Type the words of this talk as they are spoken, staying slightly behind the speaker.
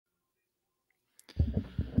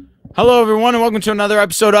Hello, everyone, and welcome to another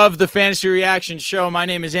episode of the Fantasy Reaction Show. My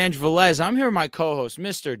name is Andrew Velez. I'm here with my co-host,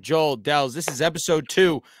 Mr. Joel Dehls. This is episode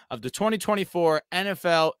 2 of the 2024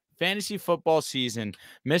 NFL Fantasy Football season.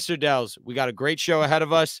 Mr. Dehls, we got a great show ahead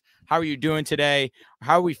of us. How are you doing today?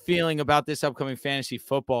 How are we feeling about this upcoming fantasy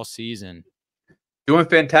football season? Doing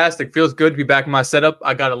fantastic. Feels good to be back in my setup.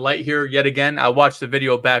 I got a light here yet again. I watched the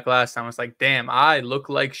video back last time. I was like, damn, I look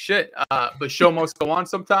like shit. But show must go on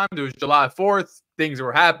sometimes. It was July 4th. Things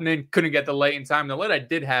were happening. Couldn't get the light in time. The light I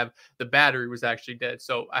did have, the battery was actually dead.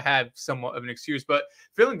 So I have somewhat of an excuse. But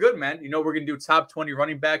feeling good, man. You know, we're going to do top 20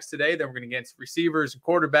 running backs today. Then we're going to get into receivers and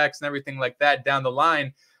quarterbacks and everything like that down the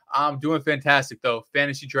line. I'm doing fantastic, though.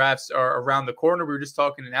 Fantasy drafts are around the corner. We were just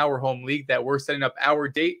talking in our home league that we're setting up our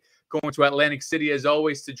date, going to Atlantic City as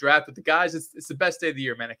always to draft with the guys. It's the best day of the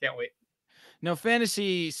year, man. I can't wait. No,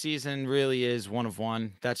 fantasy season really is one of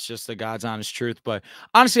one. That's just the God's honest truth. But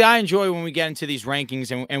honestly, I enjoy when we get into these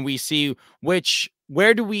rankings and we see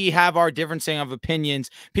where do we have our differencing of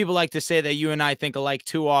opinions. People like to say that you and I think alike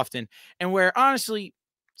too often, and where honestly,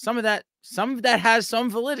 some of that has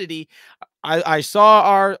some validity. I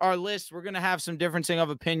saw our list. We're gonna have some differencing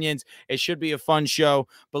of opinions. It should be a fun show,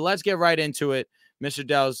 but let's get right into it. Mr.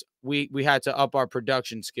 Dehls, we had to up our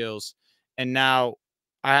production skills, and now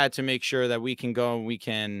I had to make sure that we can go and we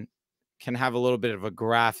can have a little bit of a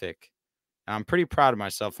graphic. I'm pretty proud of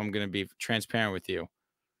myself. I'm going to be transparent with you.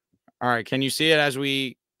 All right, can you see it as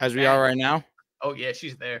we are right now? Oh yeah,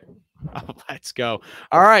 she's there. Oh, let's go.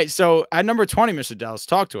 All right, so at number 20, Mr. Dehls,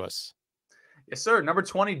 talk to us. Yes, sir. Number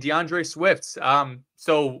 20, DeAndre Swift.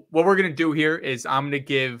 So what we're going to do here is I'm going to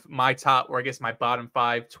give my top, or I guess my bottom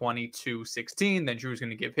 5, 20 to 16. Then Drew's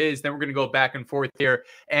going to give his. Then we're going to go back and forth here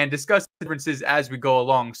and discuss differences as we go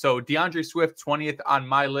along. So DeAndre Swift, 20th on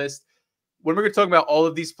my list. When we're going to talk about all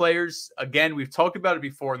of these players, again, we've talked about it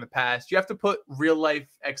before in the past. You have to put real life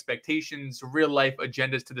expectations, real life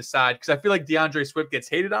agendas to the side, because I feel like DeAndre Swift gets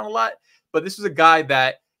hated on a lot. But this was a guy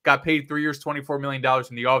that got paid 3 years, $24 million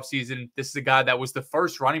in the offseason. This is a guy that was the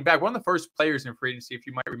first running back, one of the first players in free agency, if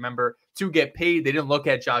you might remember, to get paid. They didn't look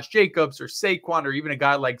at Josh Jacobs or Saquon or even a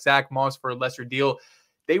guy like Zach Moss for a lesser deal.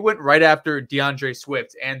 They went right after DeAndre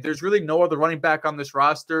Swift. And there's really no other running back on this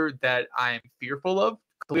roster that I am fearful of.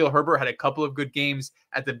 Khalil Herbert had a couple of good games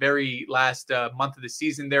at the very last month of the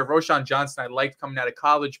season there. Roschon Johnson I liked coming out of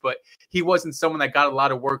college, but he wasn't someone that got a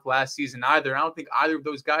lot of work last season either. And I don't think either of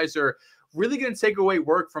those guys are really going to take away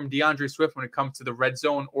work from DeAndre Swift when it comes to the red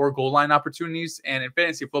zone or goal line opportunities. And in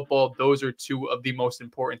fantasy football, those are two of the most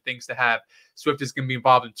important things to have. Swift is going to be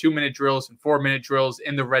involved in 2-minute drills and 4-minute drills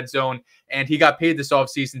in the red zone. And he got paid this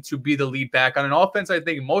offseason to be the lead back on an offense I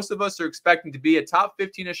think most of us are expecting to be a top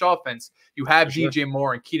 15-ish offense. You have DJ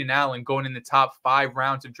Moore and Keenan Allen going in the top 5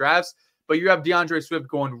 rounds of drafts, but you have DeAndre Swift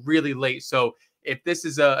going really late. So if this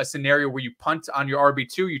is a scenario where you punt on your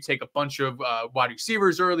RB2, you take a bunch of wide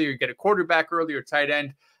receivers early, or you get a quarterback early, or tight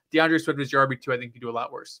end, DeAndre Swift is your RB2. I think you do a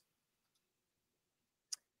lot worse.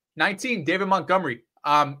 19, David Montgomery.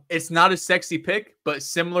 It's not a sexy pick, but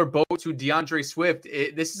similar boat to DeAndre Swift.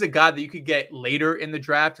 This is a guy that you could get later in the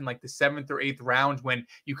draft in like the 7th or 8th round when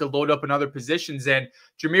you could load up in other positions. And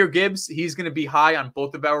Jahmyr Gibbs, he's going to be high on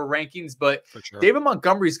both of our rankings, but sure, David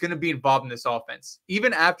Montgomery is going to be involved in this offense.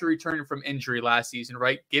 Even after returning from injury last season,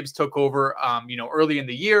 right? Gibbs took over, early in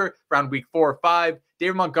the year, around week 4 or 5.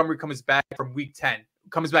 David Montgomery comes back in week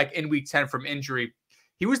 10 from injury.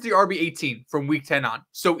 He was the RB18 from week 10 on.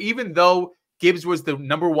 So even though Gibbs was the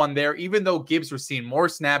number 1 there, even though Gibbs was seeing more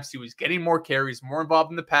snaps, he was getting more carries, more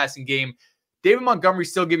involved in the passing game, David Montgomery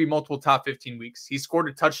still gave you multiple top 15 weeks. He scored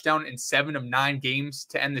a touchdown in 7 of 9 games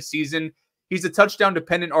to end the season. He's a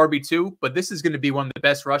touchdown-dependent RB2, but this is going to be one of the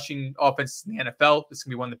best rushing offenses in the NFL. This is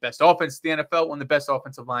going to be one of the best offenses in the NFL, one of the best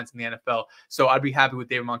offensive lines in the NFL. So I'd be happy with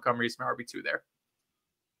David Montgomery as my RB2 there.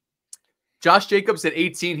 Josh Jacobs at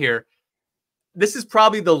 18 here. This is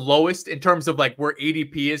probably the lowest in terms of like where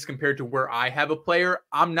ADP is compared to where I have a player.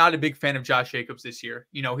 I'm not a big fan of Josh Jacobs this year.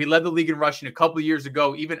 You know, he led the league in rushing a couple of years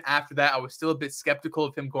ago. Even after that, I was still a bit skeptical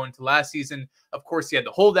of him going to last season. Of course, he had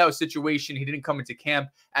the holdout situation. He didn't come into camp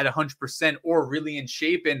at 100% or really in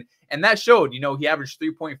shape. And that showed, he averaged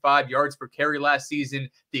 3.5 yards per carry last season.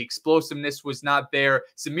 The explosiveness was not there.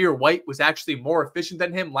 Zamir White was actually more efficient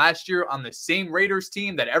than him last year on the same Raiders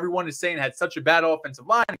team that everyone is saying had such a bad offensive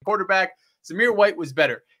line and quarterback. Zamir White was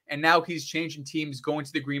better, and now he's changing teams, going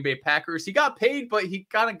to the Green Bay Packers. He got paid, but he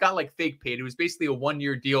kind of got like fake paid. It was basically a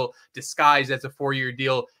 1-year deal disguised as a 4-year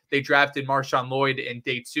deal. They drafted Marshawn Lloyd in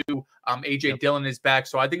day 2. A.J. Dillon is back,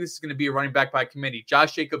 so I think this is going to be a running back by committee.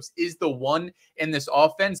 Josh Jacobs is the one in this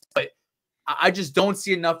offense, but I just don't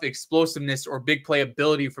see enough explosiveness or big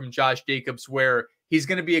playability from Josh Jacobs where he's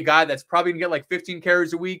going to be a guy that's probably going to get like 15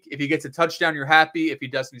 carries a week. If he gets a touchdown, you're happy. If he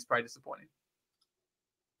doesn't, he's probably disappointing.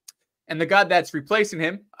 And the guy that's replacing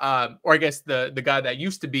him, or I guess the guy that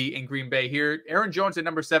used to be in Green Bay here, Aaron Jones at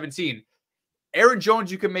number 17. Aaron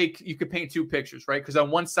Jones, you could paint two pictures, right? Because on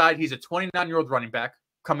one side, he's a 29-year-old running back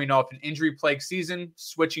coming off an injury-plagued season,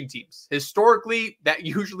 switching teams. Historically, that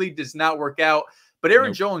usually does not work out. But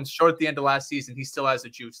Aaron Jones showed at the end of last season, he still has the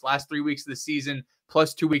juice. Last 3 weeks of the season,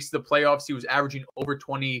 plus 2 weeks of the playoffs, he was averaging over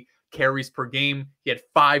 20 carries per game. He had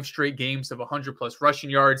 5 straight games of 100-plus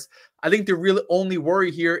rushing yards. I think the real only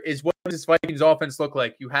worry here is what does this Vikings offense look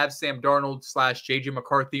like? You have Sam Darnold / J.J.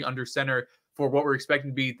 McCarthy under center for what we're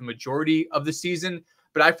expecting to be the majority of the season.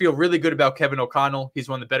 But I feel really good about Kevin O'Connell. He's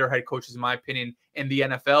one of the better head coaches, in my opinion, in the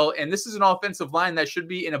NFL. And this is an offensive line that should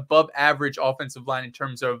be an above-average offensive line in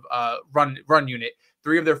terms of run unit.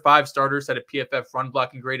 3 of their 5 starters had a PFF run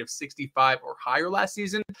blocking grade of 65 or higher last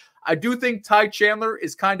season. I do think Ty Chandler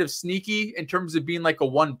is kind of sneaky in terms of being like a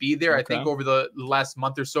 1B there. Okay. I think over the last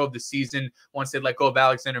month or so of the season, once they let go of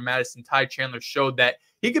Alexander Mattison, Ty Chandler showed that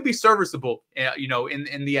he could be serviceable, in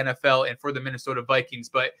the NFL and for the Minnesota Vikings.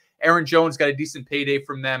 But Aaron Jones got a decent payday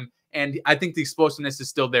from them, and I think the explosiveness is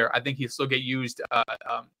still there. I think he'll still get used,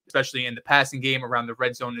 especially in the passing game around the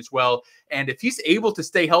red zone as well. And if he's able to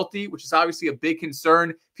stay healthy, which is obviously a big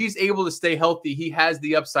concern, if he's able to stay healthy, he has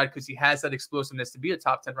the upside because he has that explosiveness to be a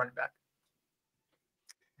top 10 running back.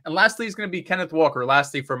 And lastly, he's going to be Kenneth Walker.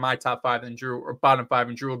 Lastly, for my top 5 and Drew, or bottom 5,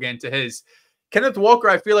 and Drew will get into his. Kenneth Walker,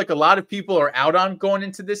 I feel like a lot of people are out on going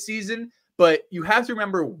into this season, but you have to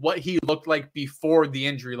remember what he looked like before the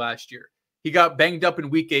injury last year. He got banged up in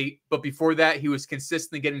week 8, but before that, he was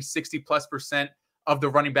consistently getting 60+% of the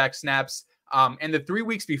running back snaps. And the 3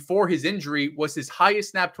 weeks before his injury was his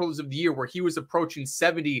highest snap totals of the year, where he was approaching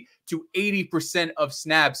 70 to 80% of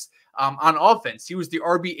snaps on offense. He was the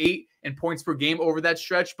RB8 in points per game over that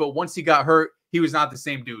stretch, but once he got hurt, he was not the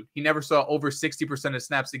same dude. He never saw over 60% of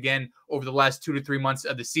snaps again over the last 2 to 3 months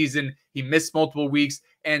of the season. He missed multiple weeks,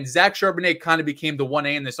 and Zach Charbonnet kind of became the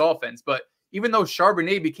 1A in this offense. But even though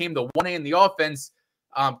Charbonnet became the 1A in the offense,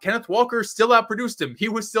 Kenneth Walker still outproduced him. He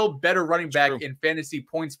was still better running back in fantasy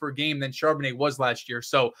points per game than Charbonnet was last year.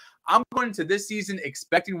 So I'm going into this season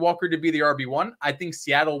expecting Walker to be the RB1. I think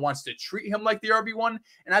Seattle wants to treat him like the RB1,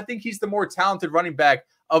 and I think he's the more talented running back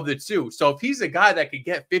of the two. So if he's a guy that could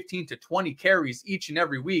get 15 to 20 carries each and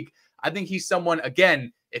every week, I think he's someone,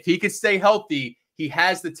 again, if he could stay healthy, he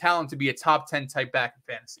has the talent to be a top 10 type back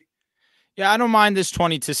in fantasy. Yeah, I don't mind this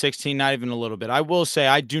 20 to 16, not even a little bit. I will say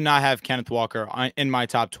I do not have Kenneth Walker in my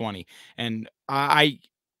top 20. And I'm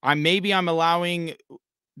allowing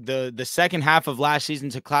the second half of last season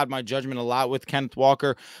to cloud my judgment a lot with Kenneth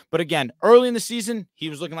Walker. But again, early in the season, he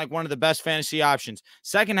was looking like one of the best fantasy options.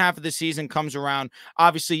 Second half of the season comes around,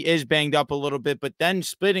 obviously is banged up a little bit, but then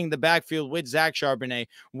splitting the backfield with Zach Charbonnet,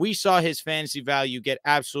 we saw his fantasy value get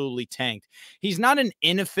absolutely tanked. He's not an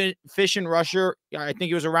inefficient rusher. I think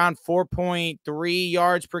he was around 4.3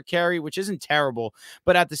 yards per carry, which isn't terrible.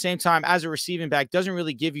 But at the same time, as a receiving back, doesn't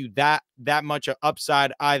really give you that much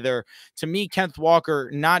upside either. To me, Kenneth Walker,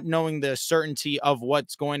 not knowing the certainty of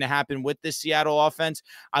what's going to happen with this Seattle offense,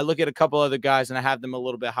 I look at a couple other guys and I have them a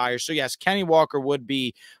little bit higher. So yes, Kenny Walker would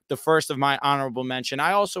be the first of my honorable mention.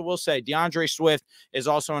 I also will say DeAndre Swift is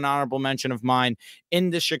also an honorable mention of mine in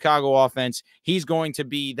the Chicago offense. He's going to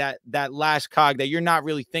be that last cog that you're not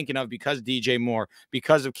really thinking of because DJ Moore,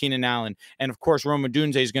 because of Keenan Allen, and of course Rome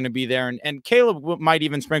Odunze is going to be there, and Caleb might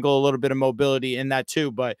even sprinkle a little bit of mobility in that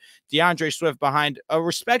too. But DeAndre Swift behind a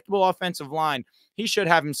respectable offensive line, he should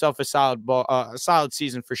have himself a solid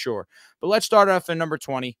season for sure. But let's start off at number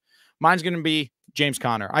 20. Mine's going to be James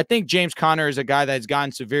Conner. I think James Conner is a guy that's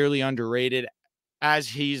gotten severely underrated as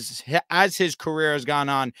his career has gone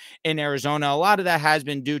on in Arizona. A lot of that has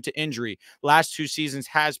been due to injury. Last 2 seasons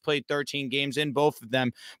has played 13 games in both of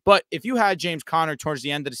them. But if you had James Conner towards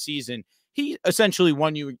the end of the season, he essentially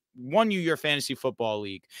won you your fantasy football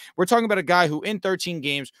league. We're talking about a guy who in 13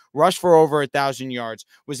 games rushed for over 1,000 yards,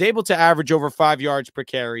 was able to average over 5 yards per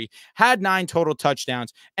carry, had 9 total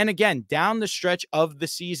touchdowns. And again, down the stretch of the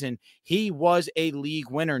season, he was a league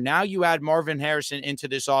winner. Now you add Marvin Harrison into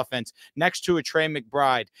this offense next to a Trey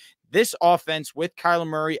McBride. This offense with Kyler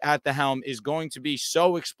Murray at the helm is going to be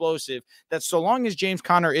so explosive that so long as James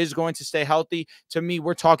Conner is going to stay healthy, to me,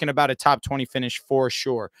 we're talking about a top 20 finish for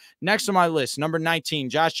sure. Next on my list, number 19,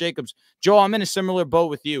 Josh Jacobs. Joel, I'm in a similar boat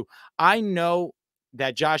with you. I know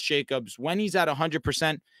that Josh Jacobs, when he's at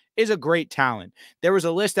 100%, is a great talent. There was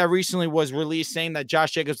a list that recently was released saying that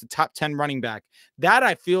Josh Jacobs is the top 10 running back. That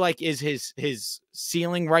I feel like is his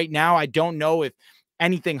ceiling right now. I don't know if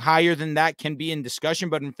anything higher than that can be in discussion,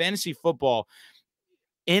 but in fantasy football,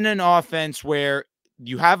 in an offense where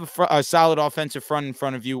you have a solid offensive front in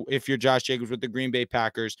front of you, if you're Josh Jacobs with the Green Bay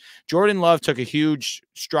Packers. Jordan Love took a huge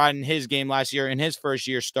stride in his game last year in his first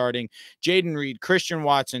year starting. Jaden Reed, Christian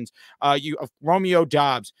Watson's, Romeo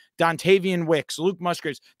Dobbs, Dontavian Wicks, Luke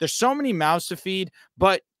Musgraves. There's so many mouths to feed,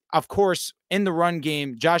 but of course, in the run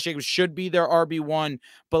game, Josh Jacobs should be their RB1.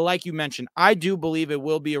 But like you mentioned, I do believe it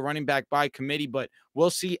will be a running back by committee, but we'll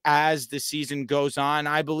see as the season goes on.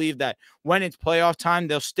 I believe that when it's playoff time,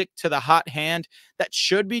 they'll stick to the hot hand that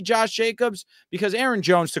should be Josh Jacobs, because Aaron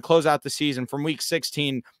Jones, to close out the season from week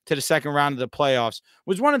 16 to the second round of the playoffs,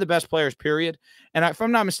 was one of the best players, period. And if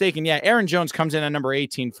I'm not mistaken, yeah, Aaron Jones comes in at number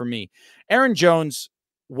 18 for me. Aaron Jones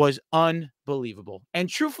was unbelievable and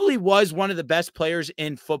truthfully was one of the best players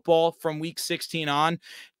in football from week 16 on.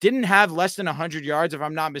 Didn't have less than 100 yards, if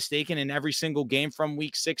I'm not mistaken, in every single game from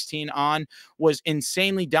week 16 on. Was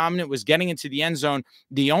insanely dominant, was getting into the end zone.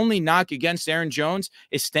 The only knock against Aaron Jones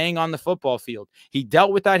is staying on the football field. He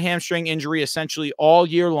dealt with that hamstring injury essentially all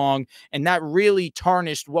year long, and that really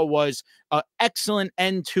tarnished what was an excellent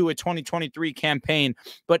end to a 2023 campaign.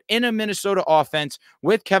 But in a Minnesota offense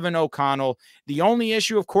with Kevin O'Connell, the only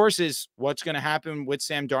issue, of course, is what's going to happen with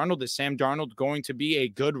Sam Darnold. Is Sam Darnold going to be a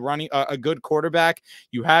good quarterback?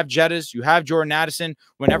 You have Jettas, you have Jordan Addison.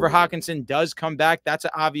 Whenever Hawkinson does come back, that's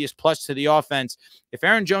an obvious plus to the offense. If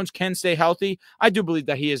Aaron Jones can stay healthy, I do believe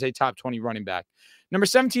that he is a top 20 running back. Number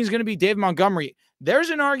 17 is going to be David Montgomery.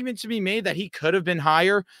 There's an argument to be made that he could have been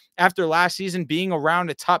higher after last season being around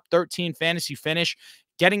a top 13 fantasy finish,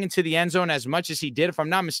 getting into the end zone as much as he did. If I'm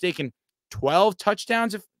not mistaken, 12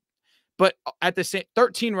 touchdowns, but at the same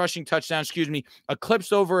 13 rushing touchdowns,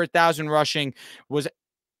 eclipsed over 1,000 rushing, was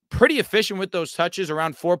pretty efficient with those touches,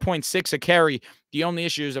 around 4.6 a carry. The only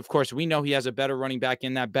issue is, of course, we know he has a better running back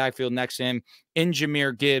in that backfield next to him in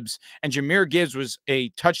Jahmyr Gibbs. And Jahmyr Gibbs was a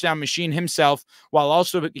touchdown machine himself while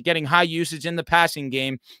also getting high usage in the passing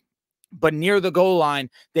game. But near the goal line,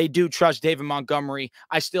 they do trust David Montgomery.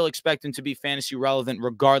 I still expect him to be fantasy relevant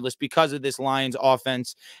regardless because of this Lions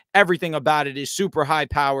offense. Everything about it is super high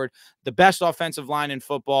powered, the best offensive line in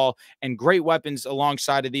football, and great weapons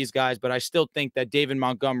alongside of these guys. But I still think that David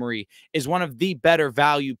Montgomery is one of the better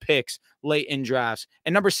value picks late in drafts.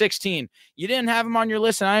 And number 16, you didn't have him on your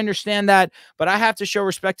list, and I understand that, but I have to show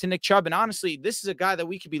respect to Nick Chubb. And honestly, this is a guy that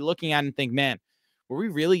we could be looking at and think, man, were we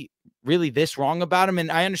really this wrong about him? And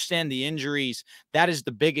I understand the injuries. That is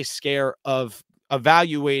the biggest scare of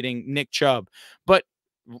evaluating Nick Chubb. But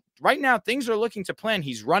right now, things are looking to plan.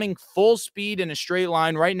 He's running full speed in a straight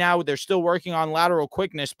line. Right now, they're still working on lateral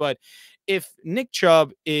quickness. But if Nick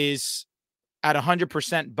Chubb is at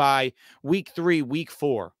 100% by week 3, week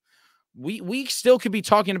 4, we still could be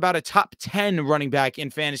talking about a top 10 running back in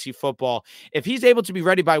fantasy football. If he's able to be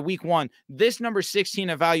ready by week 1, this number 16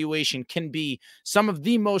 evaluation can be some of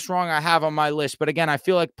the most wrong I have on my list. But again, I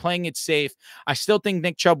feel like playing it safe. I still think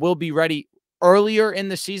Nick Chubb will be ready earlier in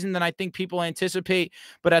the season than I think people anticipate.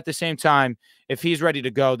 But at the same time, if he's ready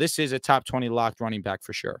to go, this is a top 20 locked running back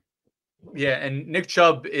for sure. Yeah, and Nick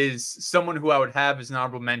Chubb is someone who I would have as an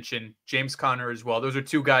honorable mention. James Conner as well. Those are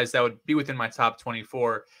two guys that would be within my top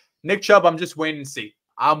 24. Nick Chubb, I'm just waiting to see.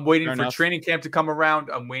 I'm waiting for training camp to come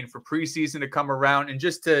around. I'm waiting for preseason to come around and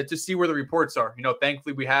just to see where the reports are.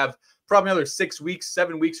 Thankfully, we have probably another 6 weeks,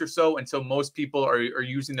 7 weeks or so until most people are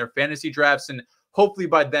using their fantasy drafts. And hopefully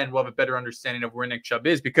by then we'll have a better understanding of where Nick Chubb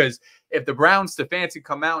is. Because if the Browns to fancy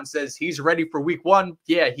come out and says he's ready for week 1,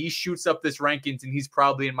 yeah, he shoots up this rankings and he's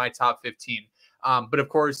probably in my top 15. But of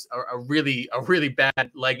course, a really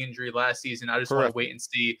bad leg injury last season. I just want to wait and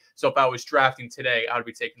see. So if I was drafting today, I would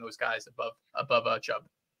be taking those guys above Chubb.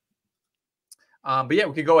 But yeah,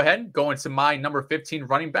 we could go ahead and go into my number 15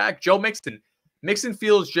 running back, Joe Mixon. Mixon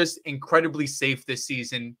feels just incredibly safe this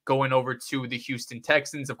season going over to the Houston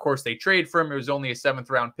Texans. Of course, they trade for him. It was only a 7th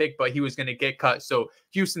round pick, but he was going to get cut. So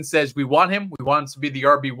Houston says, we want him. We want him to be the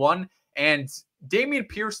RB1. And Dameon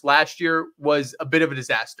Pierce last year was a bit of a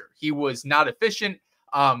disaster. He was not efficient.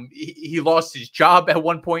 He lost his job at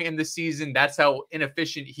one point in the season. That's how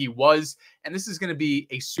inefficient he was. And this is going to be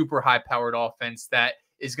a super high-powered offense that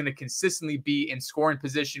is going to consistently be in scoring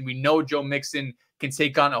position. We know Joe Mixon can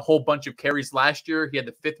take on a whole bunch of carries last year. He had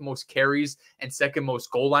the 5th most carries and 2nd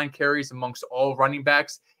most goal line carries amongst all running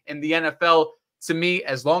backs in the NFL. To me,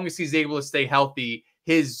 as long as he's able to stay healthy,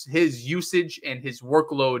 his usage and his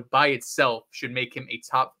workload by itself should make him a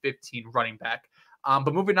top 15 running back.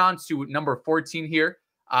 But moving on to number 14 here,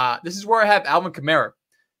 this is where I have Alvin Kamara.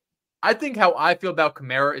 I think how I feel about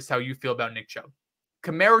Kamara is how you feel about Nick Chubb.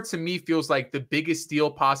 Kamara to me feels like the biggest steal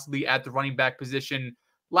possibly at the running back position.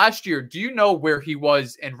 Last year, do you know where he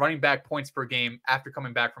was in running back points per game after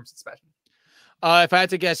coming back from suspension? If I had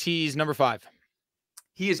to guess, he's number 5.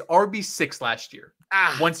 He is RB6 last year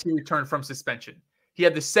Ah, once he returned from suspension. He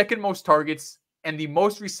had the second most targets and the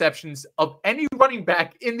most receptions of any running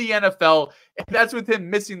back in the NFL. And that's with him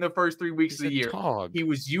missing the first 3 weeks he's of a the year. dog. He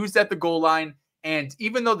was used at the goal line. And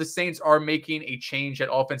even though the Saints are making a change at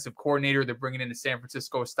offensive coordinator, they're bringing in a San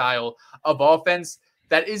Francisco style of offense.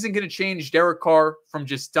 That isn't going to change Derek Carr from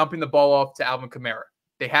just dumping the ball off to Alvin Kamara.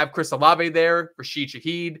 They have Chris Olave there, Rashid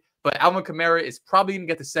Shaheed, but Alvin Kamara is probably going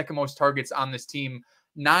to get the second most targets on this team.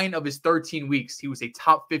 9 of his 13 weeks, he was a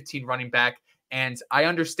top 15 running back. And I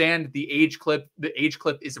understand the age clip. The age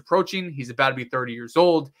clip is approaching. He's about to be 30 years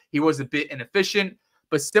old. He was a bit inefficient.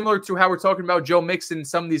 But similar to how we're talking about Joe Mixon and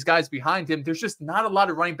some of these guys behind him, there's just not a lot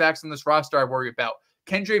of running backs on this roster I worry about.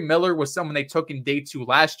 Kendre Miller was someone they took in day 2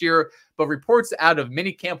 last year, but reports out of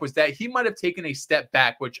minicamp was that he might have taken a step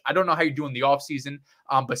back, which I don't know how you do in the offseason,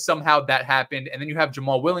 but somehow that happened. And then you have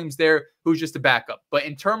Jamal Williams there, who's just a backup. But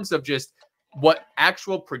in terms of just what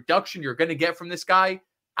actual production you're going to get from this guy,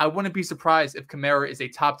 I wouldn't be surprised if Kamara is a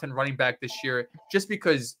top 10 running back this year, just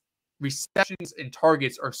because receptions and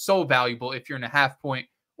targets are so valuable if you're in a half-point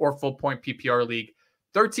or full-point PPR league.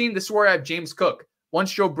 13, this is where I have James Cook.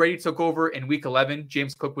 Once Joe Brady took over in Week 11,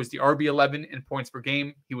 James Cook was the RB11 in points per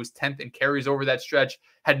game. He was 10th in carries over that stretch,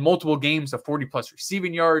 had multiple games of 40-plus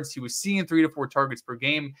receiving yards. He was seeing 3 to 4 targets per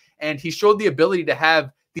game, and he showed the ability to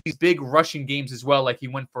have these big rushing games as well, like he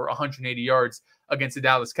went for 180 yards against the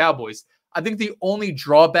Dallas Cowboys. I think the only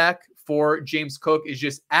drawback for James Cook is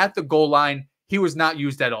just at the goal line, he was not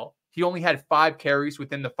used at all. He only had 5 carries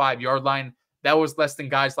within the 5-yard line. That was less than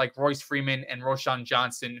guys like Royce Freeman and Roshan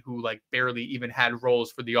Johnson, who like barely even had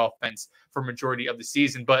roles for the offense for majority of the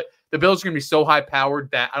season. But the Bills are going to be so high-powered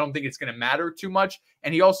that I don't think it's going to matter too much.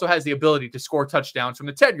 And he also has the ability to score touchdowns from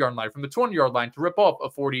the 10-yard line, from the 20-yard line, to rip off a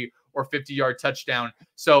 40 or 50-yard touchdown.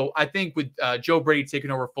 So I think with Joe Brady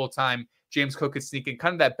taking over full-time, James Cook could sneak in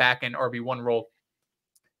kind of that back-end RB1 role.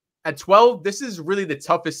 At 12, this is really the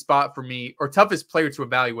toughest spot for me, or toughest player to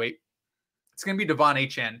evaluate. It's going to be Devon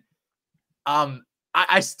Achane.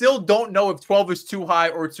 I still don't know if 12 is too high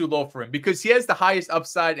or too low for him, because he has the highest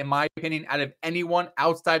upside, in my opinion, out of anyone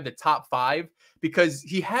outside the top 5, because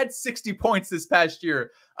he had 60 points this past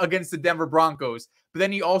year against the Denver Broncos. But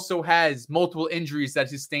then he also has multiple injuries that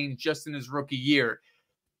sustained just in his rookie year.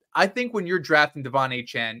 I think when you're drafting Devon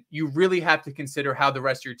Achane, you really have to consider how the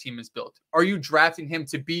rest of your team is built. Are you drafting him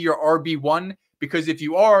to be your RB1? Because if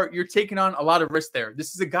you are, you're taking on a lot of risk there.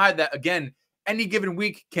 This is a guy that, again, any given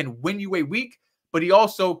week can win you a week, but he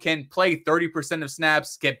also can play 30% of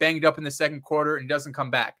snaps, get banged up in the second quarter, and doesn't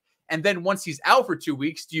come back. And then once he's out for 2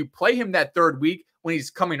 weeks, do you play him that third week when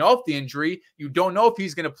he's coming off the injury? You don't know if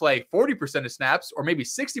he's going to play 40% of snaps, or maybe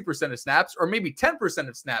 60% of snaps, or maybe 10%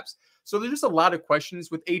 of snaps. So there's just a lot of questions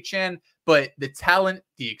with Achane, but the talent,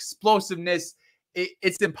 the explosiveness,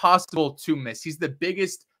 it's impossible to miss. He's the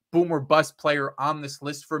biggest boom or bust player on this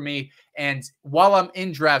list for me. And while I'm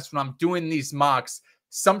in drafts, when I'm doing these mocks,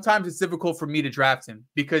 sometimes it's difficult for me to draft him,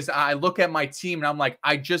 because I look at my team and I'm like,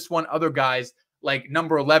 I just want other guys like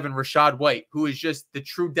number 11, Rachaad White, who is just the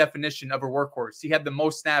true definition of a workhorse. He had the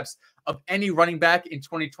most snaps of any running back in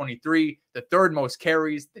 2023, the 3rd most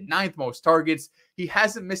carries, the 9th most targets. He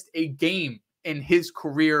hasn't missed a game in his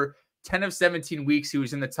career. 10 of 17 weeks, he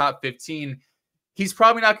was in the top 15. He's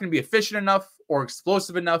probably not going to be efficient enough or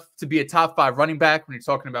explosive enough to be a top 5 running back when you're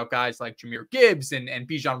talking about guys like Jahmyr Gibbs and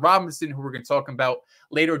Bijan Robinson, who we're going to talk about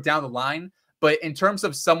later down the line. But in terms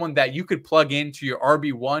of someone that you could plug into your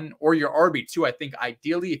RB1 or your RB2, I think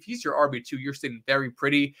ideally, if he's your RB2, you're sitting very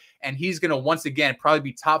pretty. And he's going to, once again, probably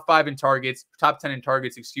be top 5 in targets, top 10 in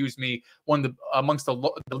targets, one of the amongst the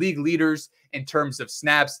league leaders in terms of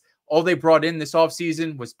snaps. All they brought in this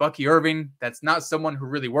offseason was Bucky Irving. That's not someone who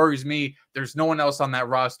really worries me. There's no one else on that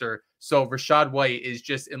roster. So Rachaad White is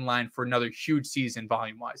just in line for another huge season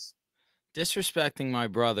volume-wise. Disrespecting my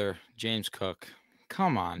brother, James Cook.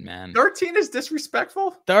 Come on, man. 13 is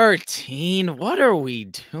disrespectful? 13? What are we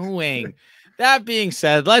doing? That being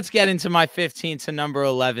said, let's get into my 15 to number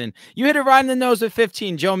 11. You hit it right in the nose with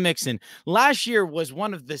 15, Joe Mixon. Last year was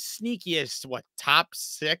one of the sneakiest, top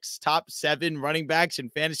 6, top 7 running backs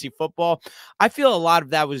in fantasy football. I feel a lot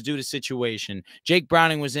of that was due to situation. Jake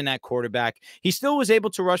Browning was in at quarterback. He still was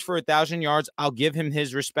able to rush for 1,000 yards. I'll give him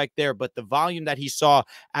his respect there, but the volume that he saw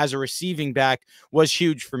as a receiving back was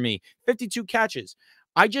huge for me. 52 catches.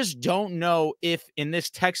 I just don't know if in this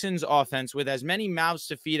Texans offense, with as many mouths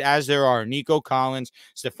to feed as there are, Nico Collins,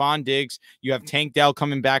 Stephon Diggs, you have Tank Dell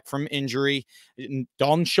coming back from injury.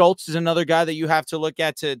 Dalton Schultz is another guy that you have to look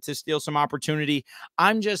at to steal some opportunity.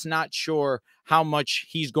 I'm just not sure how much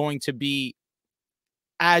he's going to be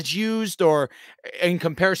as used or in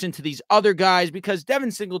comparison to these other guys, because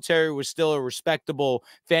Devin Singletary was still a respectable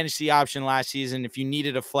fantasy option last season. If you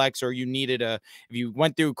needed a flex or if you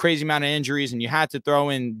went through a crazy amount of injuries and you had to throw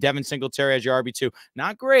in Devin Singletary as your RB2,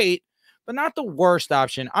 not great, but not the worst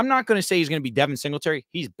option. I'm not going to say he's going to be Devin Singletary.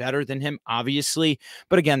 He's better than him, obviously.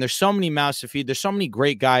 But again, there's so many mouths to feed. There's so many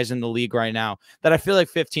great guys in the league right now that I feel like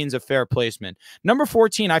 15 is a fair placement. Number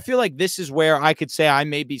 14, I feel like this is where I could say I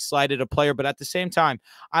may be slighted a player, but at the same time,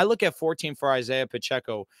 I look at 14 for Isaiah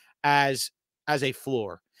Pacheco as a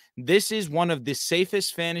floor. This is one of the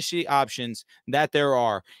safest fantasy options that there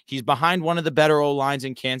are. He's behind one of the better O-lines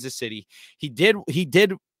in Kansas City.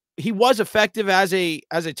 He was effective as a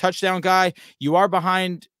touchdown guy. You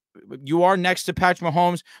are next to Patrick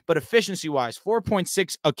Mahomes, but efficiency-wise,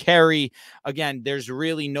 4.6 a carry. Again, there's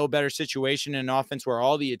really no better situation in an offense where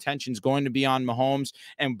all the attention's going to be on Mahomes,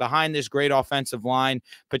 and behind this great offensive line,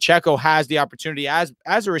 Pacheco has the opportunity as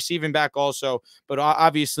a receiving back also, but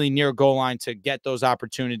obviously near goal line to get those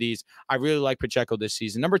opportunities. I really like Pacheco this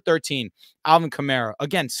season. Number 13, Alvin Kamara.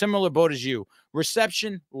 Again, similar boat as you.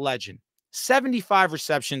 Reception legend. 75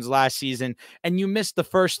 receptions last season, and you missed the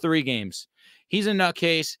first 3 games. He's a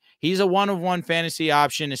nutcase. He's a one-of-one fantasy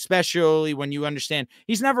option, especially when you understand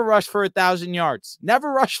he's never rushed for 1,000 yards.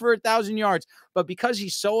 Never rushed for 1,000 yards. But because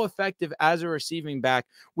he's so effective as a receiving back,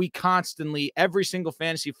 we constantly, every single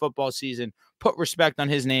fantasy football season, put respect on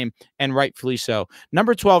his name, and rightfully so.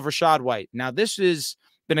 Number 12, Rachaad White. Now, this has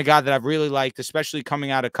been a guy that I've really liked, especially coming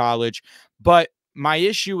out of college. But my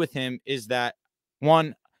issue with him is that,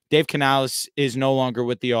 one, Dave Canales is no longer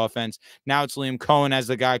with the offense. Now it's Liam Cohen as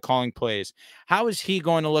the guy calling plays. How is he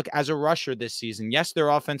going to look as a rusher this season? Yes, their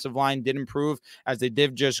offensive line did improve as they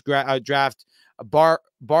did just draft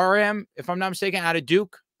Barham, if I'm not mistaken, out of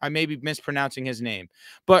Duke. I may be mispronouncing his name.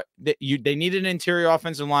 But they needed an interior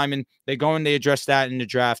offensive lineman. They go and they address that in the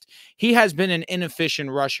draft. He has been an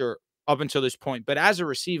inefficient rusher up until this point. But as a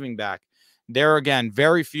receiving back, there again,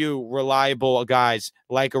 very few reliable guys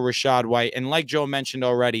like a Rachaad White. And like Joe mentioned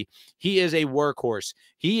already, he is a workhorse.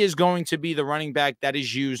 He is going to be the running back that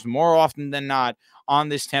is used more often than not on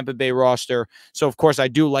this Tampa Bay roster. So, of course, I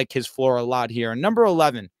do like his floor a lot here. Number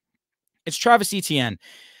 11, it's Travis Etienne.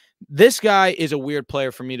 This guy is a weird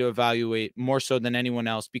player for me to evaluate more so than anyone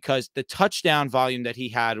else because the touchdown volume that he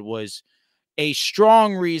had was a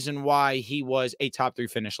strong reason why he was a top 3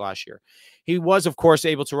 finish last year. He was, of course,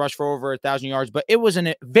 able to rush for over 1,000 yards, but it was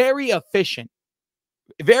a very inefficient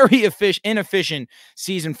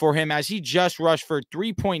season for him as he just rushed for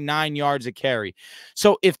 3.9 yards a carry.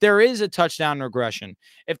 So if there is a touchdown regression,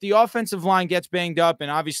 if the offensive line gets banged up,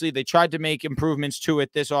 and obviously they tried to make improvements to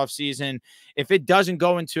it this offseason, if it doesn't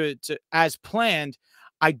go into as planned,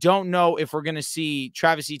 I don't know if we're going to see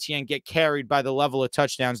Travis Etienne get carried by the level of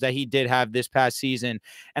touchdowns that he did have this past season.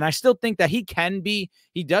 And I still think that he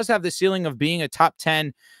does have the ceiling of being a top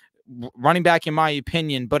 10 running back, in my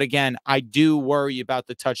opinion. But again, I do worry about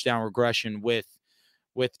the touchdown regression with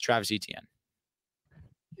Travis Etienne.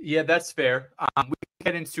 Yeah, that's fair. We can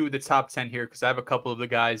get into the top 10 here because I have a couple of the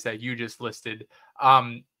guys that you just listed.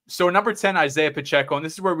 So number 10, Isaiah Pacheco, and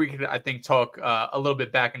this is where we could, I think, talk a little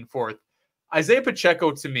bit back and forth. Isaiah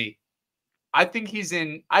Pacheco, to me, I think he's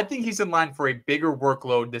in line for a bigger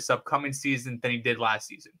workload this upcoming season than he did last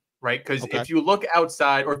season, right? Because if you look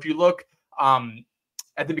outside, or if you look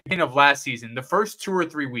at the beginning of last season, the first 2 or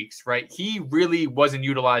 3 weeks, right, he really wasn't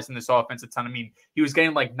utilized in this offense a ton. I mean, he was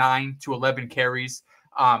getting like 9 to 11 carries.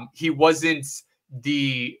 He wasn't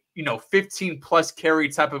the 15 plus carry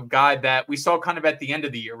type of guy that we saw kind of at the end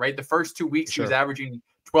of the year, right? The first 2 weeks, He was averaging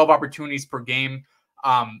 12 opportunities per game.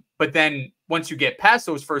 But then once you get past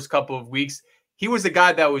those first couple of weeks, he was a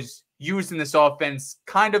guy that was used in this offense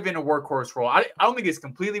kind of in a workhorse role. I don't think it's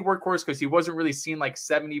completely workhorse because he wasn't really seen like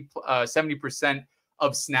 70%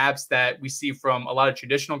 of snaps that we see from a lot of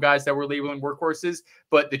traditional guys that we're labeling workhorses.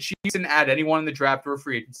 But the Chiefs didn't add anyone in the draft or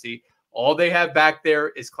free agency. All they have back there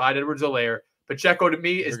is Clyde Edwards-Helaire. Pacheco, to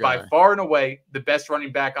me, is by far and away the best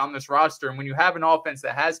running back on this roster. And when you have an offense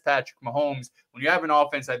that has Patrick Mahomes, when you have an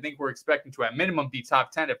offense I think we're expecting to at minimum be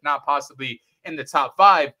top 10, if not possibly in the top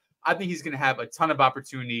 5, I think he's going to have a ton of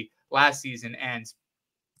opportunity last season. And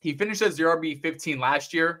he finished as the RB15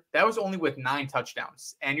 last year. That was only with 9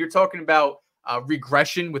 touchdowns. And you're talking about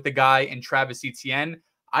regression with the guy in Travis Etienne.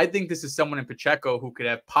 I think this is someone in Pacheco who could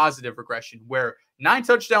have positive regression where 9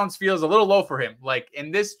 touchdowns feels a little low for him. Like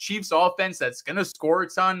in this Chiefs offense that's going to score a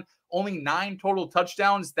ton, only 9 total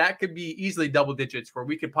touchdowns, that could be easily double digits where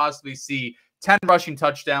we could possibly see 10 rushing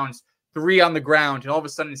touchdowns, 3 on the ground. And all of a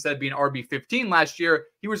sudden, instead of being RB15 last year,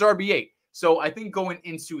 he was RB8. So I think going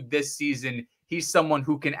into this season, he's someone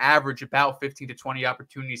who can average about 15 to 20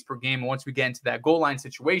 opportunities per game. And once we get into that goal line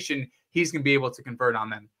situation, he's going to be able to convert on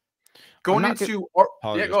them. Going into,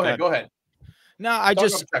 yeah, go ahead. No,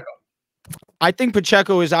 I think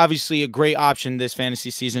Pacheco is obviously a great option this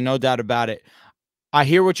fantasy season, no doubt about it. I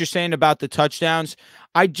hear what you're saying about the touchdowns.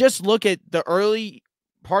 I just look at the early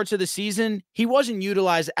parts of the season. He wasn't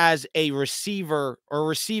utilized as a receiver or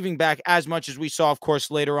receiving back as much as we saw, of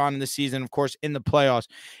course, later on in the season, of course, in the playoffs.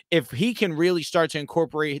 If he can really start to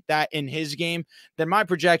incorporate that in his game, then my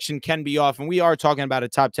projection can be off. And we are talking about a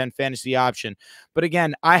top 10 fantasy option. But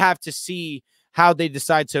again, I have to see how they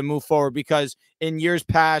decide to move forward, because in years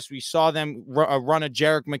past, we saw them run a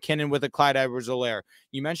Jerick McKinnon with a Clyde Edwards-Helaire.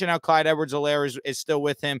 You mentioned how Clyde Edwards-Helaire is still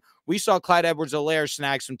with him. We saw Clyde Edwards-Helaire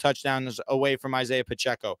snag some touchdowns away from Isaiah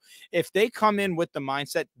Pacheco. If they come in with the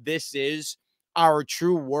mindset, this is our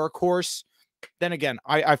true workhorse, then again,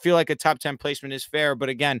 I feel like a top 10 placement is fair. But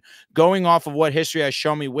again, going off of what history has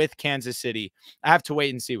shown me with Kansas City, I have to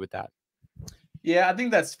wait and see with that. Yeah, I think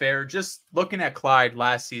that's fair. Just looking at Clyde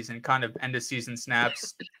last season, kind of end of season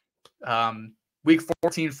snaps. Week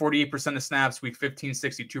 14, 48% of snaps. Week 15,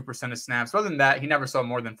 62% of snaps. Other than that, he never saw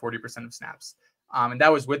more than 40% of snaps. And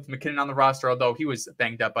that was with McKinnon on the roster, although he was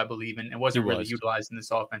banged up, I believe, and wasn't really utilized in this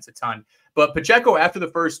offense a ton. But Pacheco, after the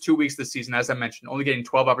first 2 weeks of the season, as I mentioned, only getting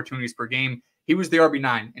 12 opportunities per game, he was the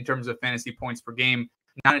RB9 in terms of fantasy points per game.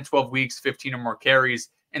 9 and 12 weeks, 15 or more carries.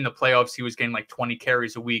 In the playoffs, he was getting like 20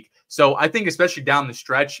 carries a week. So I think especially down the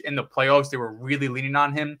stretch in the playoffs, they were really leaning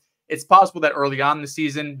on him. It's possible that early on in the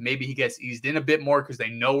season, maybe he gets eased in a bit more because they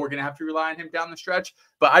know we're going to have to rely on him down the stretch.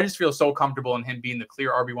 But I just feel so comfortable in him being the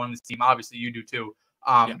clear RB1 in this team. Obviously, you do too.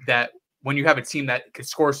 That when you have a team that could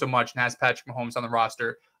score so much and has Patrick Mahomes on the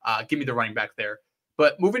roster, give me the running back there.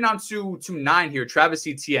 But moving on to 9 here, Travis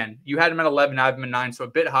Etienne. You had him at 11, I have him at 9, so a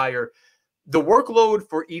bit higher. The workload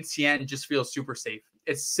for Etienne just feels super safe.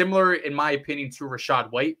 It's similar, in my opinion, to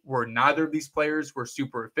Rachaad White, where neither of these players were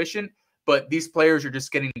super efficient, but these players are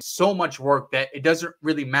just getting so much work that it doesn't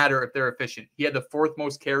really matter if they're efficient. He had the 4th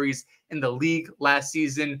most carries in the league last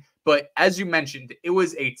season, but as you mentioned, it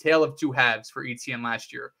was a tale of 2 halves for Etienne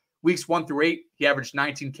last year. Weeks 1 through 8, he averaged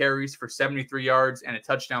 19 carries for 73 yards and a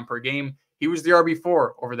touchdown per game. He was the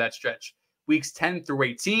RB4 over that stretch. Weeks 10 through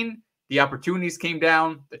 18, the opportunities came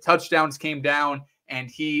down, the touchdowns came down, and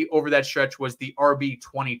he, over that stretch, was the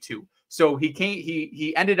RB22. So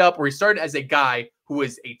he ended up where he started as a guy who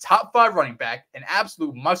was a top 5 running back, an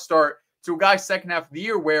absolute must start, to a guy second half of the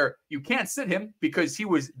year where you can't sit him because he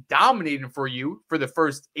was dominating for you for the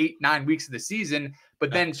first 8-9 weeks of the season.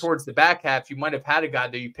 But then towards the back half, you might have had a guy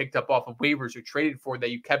that you picked up off of waivers or traded for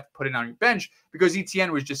that you kept putting on your bench because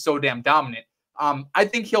Etienne was just so damn dominant. I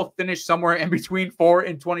think he'll finish somewhere in between 4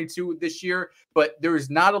 and 22 this year, but there's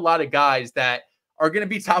not a lot of guys that are going to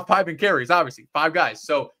be top 5 in carries, obviously, 5 guys.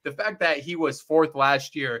 So the fact that he was 4th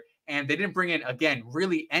last year and they didn't bring in, again,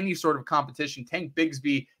 really any sort of competition. Tank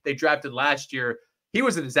Bigsby, they drafted last year. He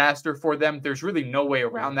was a disaster for them. There's really no way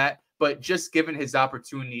around that. But just given his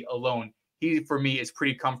opportunity alone, he, for me, is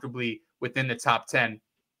pretty comfortably within the top 10.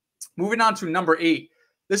 Moving on to number 8.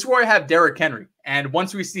 This is where I have Derrick Henry. And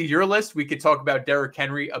once we see your list, we could talk about Derrick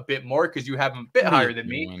Henry a bit more because you have him a bit higher than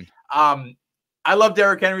me. I love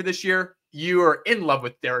Derrick Henry this year. You are in love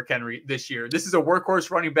with Derrick Henry this year. This is a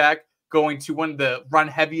workhorse running back going to one of the run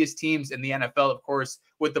heaviest teams in the NFL, of course,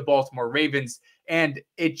 with the Baltimore Ravens. And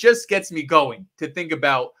it just gets me going to think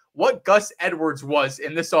about what Gus Edwards was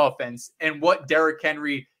in this offense and what Derrick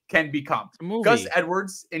Henry can become. Gus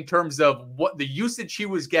Edwards, in terms of what the usage he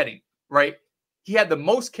was getting, right? He had the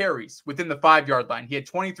most carries within the 5-yard line. He had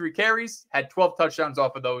 23 carries, had 12 touchdowns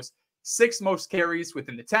off of those, 6th most carries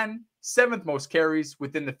within the 10, 7th most carries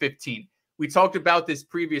within the 15. We talked about this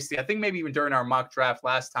previously, I think maybe even during our mock draft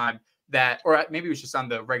last time, that, or maybe it was just on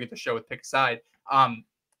the regular show with Pick Aside,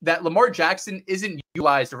 that Lamar Jackson isn't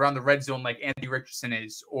utilized around the red zone like Anthony Richardson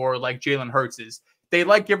is or like Jalen Hurts is. They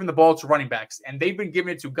like giving the ball to running backs, and they've been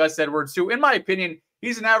giving it to Gus Edwards, who, in my opinion,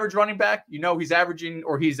 he's an average running back. You know, he's averaging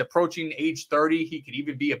or he's approaching age 30. He could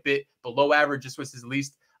even be a bit below average. This was his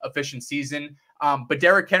least efficient season. But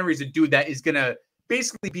Derrick Henry is a dude that is going to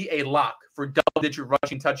basically be a lock for double-digit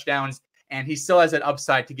rushing touchdowns, and he still has that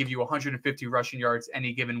upside to give you 150 rushing yards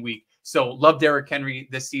any given week. So love Derrick Henry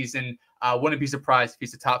this season. Wouldn't be surprised if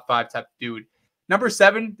he's a top 5 type dude. Number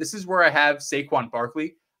 7, this is where I have Saquon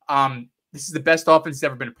Barkley. This is the best offense he's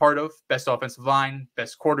ever been a part of, best offensive line,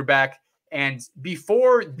 best quarterback. And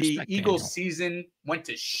before the Respect Daniel. Eagles season went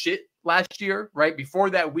to shit last year, right? Before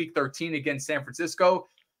that week 13 against San Francisco,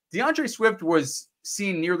 DeAndre Swift was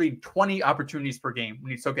seeing nearly 20 opportunities per game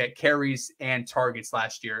when you look at carries and targets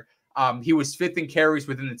last year. He was fifth in carries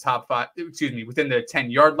within the top five, within the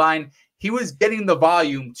 10-yard line. He was getting the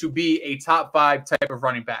volume to be a top 5 type of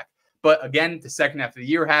running back. But again, the second half of the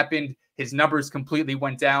year happened. His numbers completely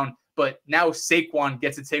went down. But now Saquon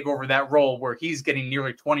gets to take over that role where he's getting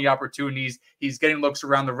nearly 20 opportunities. He's getting looks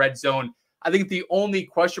around the red zone. I think the only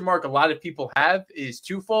question mark a lot of people have is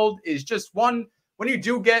twofold, is just one, when you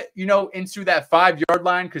do get, into that 5-yard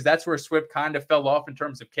line, because that's where Swift kind of fell off in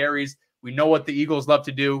terms of carries. We know what the Eagles love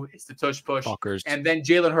to do. It's the tush push. Fuckers. And then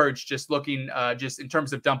Jalen Hurts just looking, just in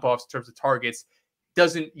terms of dump offs, in terms of targets,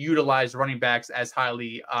 doesn't utilize running backs as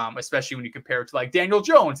highly, especially when you compare it to like Daniel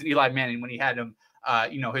Jones and Eli Manning when he had him,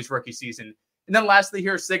 his rookie season. And then lastly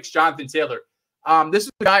here, 6, Jonathan Taylor. This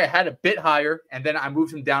is the guy I had a bit higher, and then I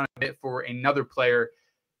moved him down a bit for another player.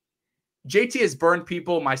 JT has burned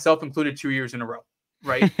people, myself included, 2 years in a row,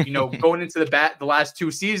 right? Going into the last 2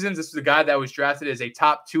 seasons, this was a guy that was drafted as a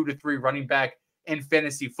top 2 to 3 running back in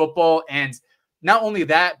fantasy football. And not only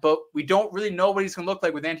that, but we don't really know what he's going to look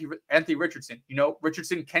like with Anthony Richardson.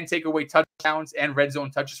 Richardson can take away touchdowns and red zone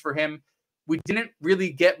touches for him. We didn't really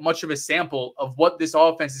get much of a sample of what this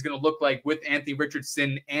offense is going to look like with Anthony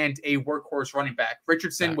Richardson and a workhorse running back.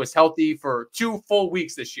 Richardson was healthy for 2 full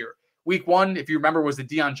weeks this year. Week 1, if you remember, was the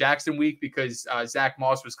Deion Jackson week because Zach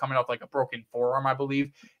Moss was coming off like a broken forearm, I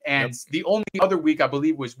believe. And the only other week, I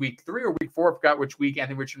believe, was week 3 or week 4. I forgot which week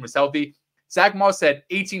Anthony Richardson was healthy. Zach Moss had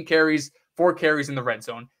 18 carries, 4 carries in the red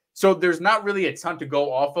zone. So there's not really a ton to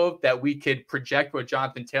go off of that we could project what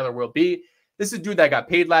Jonathan Taylor will be. This is a dude that got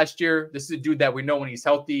paid last year. This is a dude that we know when he's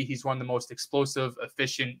healthy, he's one of the most explosive,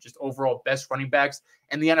 efficient, just overall best running backs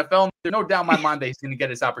in the NFL. There's no doubt in my mind that he's going to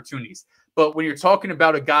get his opportunities. But when you're talking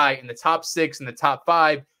about a guy in the top 6 and the top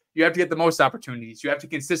 5, you have to get the most opportunities. You have to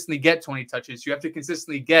consistently get 20 touches. You have to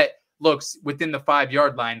consistently get looks within the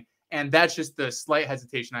 5-yard line. And that's just the slight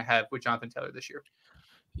hesitation I have with Jonathan Taylor this year.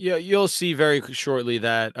 Yeah, you'll see very shortly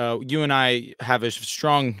that you and I have a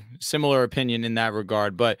strong, similar opinion in that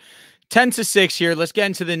regard. But 10-6 here. Let's get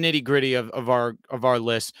into the nitty gritty of our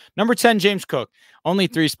list. Number 10, James Cook. Only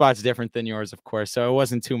 3 spots different than yours, of course, so it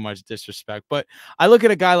wasn't too much disrespect. But I look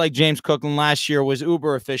at a guy like James Cook, and last year was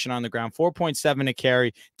uber efficient on the ground, 4.7 a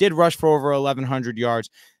carry, did rush for over 1,100 yards,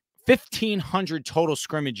 1,500 total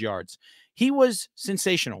scrimmage yards. He was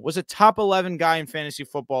sensational, was a top 11 guy in fantasy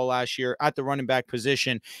football last year at the running back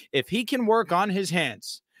position. If he can work on his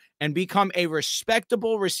hands and become a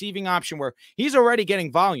respectable receiving option where he's already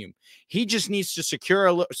getting volume, he just needs to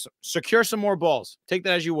secure some more balls. Take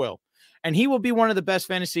that as you will. And he will be one of the best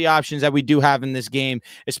fantasy options that we do have in this game,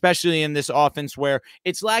 especially in this offense where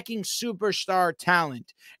it's lacking superstar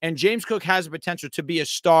talent. And James Cook has the potential to be a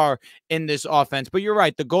star in this offense. But you're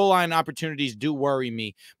right, the goal line opportunities do worry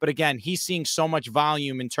me. But again, he's seeing so much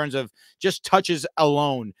volume in terms of just touches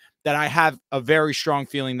alone that I have a very strong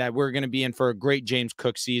feeling that we're going to be in for a great James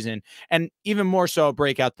Cook season, and even more so a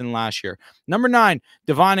breakout than last year. Number 9,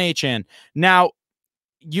 Devon Achane. Now,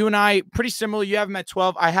 you and I, pretty similar. You have him at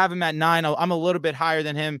 12. I have him at 9. I'm a little bit higher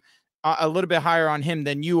than him, a little bit higher on him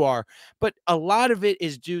than you are. But a lot of it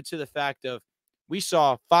is due to the fact of we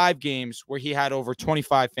saw 5 games where he had over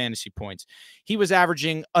 25 fantasy points. He was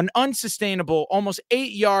averaging an unsustainable almost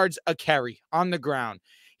 8 yards a carry on the ground.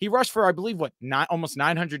 He rushed for, I believe, almost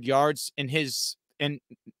 900 yards in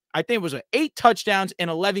I think it was 8 touchdowns in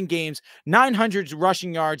 11 games, 900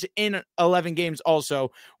 rushing yards in 11 games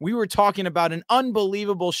also. We were talking about an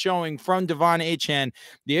unbelievable showing from Devon Achane.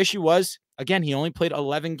 The issue was, again, he only played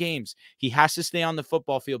 11 games. He has to stay on the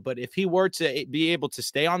football field. But if he were to be able to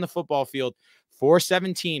stay on the football field for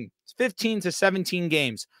 15 to 17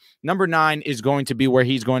 games, number 9 is going to be where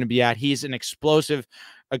he's going to be at. He's an explosive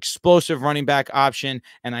running back option.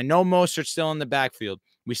 And I know most are still in the backfield.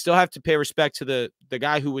 We still have to pay respect to the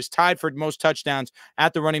guy who was tied for most touchdowns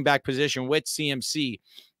at the running back position with CMC.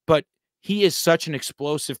 But he is such an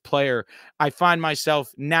explosive player. I find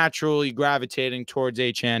myself naturally gravitating towards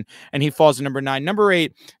Achane, and he falls to number 9. Number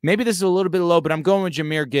 8, maybe this is a little bit low, but I'm going with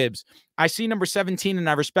Jahmyr Gibbs. I see number 17, and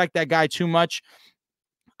I respect that guy too much.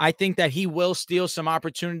 I think that he will steal some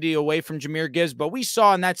opportunity away from Jahmyr Gibbs, but we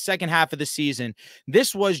saw in that second half of the season,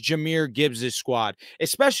 this was Jahmyr Gibbs' squad,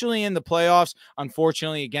 especially in the playoffs,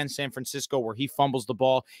 unfortunately, against San Francisco, where he fumbles the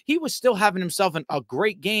ball. He was still having himself a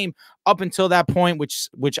great game up until that point,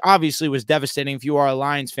 which obviously was devastating if you are a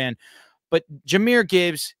Lions fan. But Jahmyr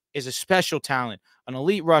Gibbs is a special talent, an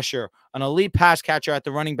elite rusher, an elite pass catcher at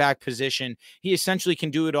the running back position. He essentially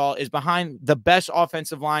can do it all, is behind the best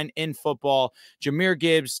offensive line in football. Jahmyr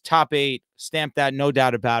Gibbs, top 8, stamp that, no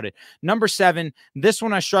doubt about it. Number 7, this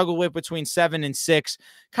one I struggle with between 7 and 6.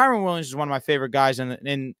 Kyren Williams is one of my favorite guys in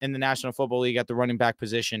the National Football League at the running back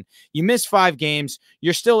position. You miss 5 games,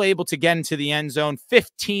 you're still able to get into the end zone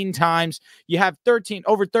 15 times. You have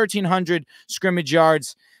over 1,300 scrimmage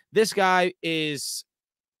yards. This guy is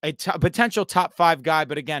a potential top 5 guy,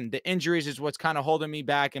 but again, the injuries is what's kind of holding me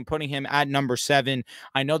back and putting him at number 7.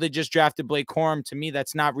 I know they just drafted Blake Corum. To me,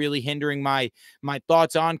 that's not really hindering my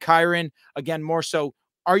thoughts on Kyren. Again, more so,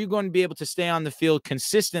 are you going to be able to stay on the field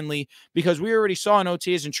consistently? Because we already saw in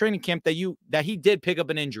OTAs and training camp that he did pick up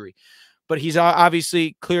an injury. But he's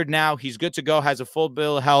obviously cleared now. He's good to go, has a full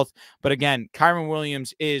bill of health. But again, Kyren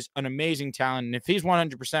Williams is an amazing talent. And if he's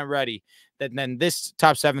 100% ready, then this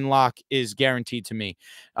top 7 lock is guaranteed to me.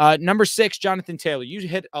 Number 6, Jonathan Taylor. You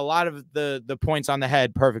hit a lot of the points on the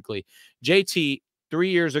head perfectly. JT, 3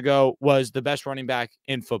 years ago, was the best running back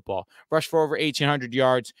in football. Rushed for over 1,800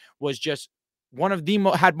 yards, was just one of the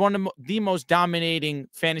most dominating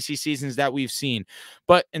fantasy seasons that we've seen.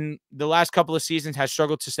 But in the last couple of seasons has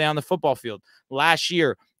struggled to stay on the football field. Last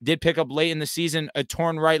year did pick up late in the season a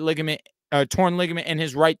torn ligament in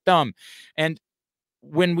his right thumb. And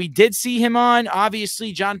when we did see him on,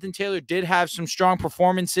 obviously Jonathan Taylor did have some strong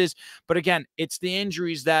performances, but again, it's the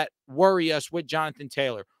injuries that worry us with Jonathan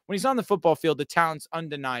Taylor. When he's on the football field, the talent's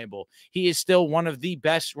undeniable. He is still one of the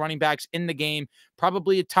best running backs in the game,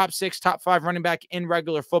 probably a top 6, top 5 running back in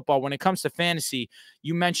regular football. When it comes to fantasy,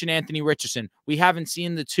 you mentioned Anthony Richardson. We haven't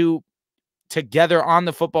seen the two together on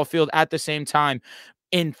the football field at the same time.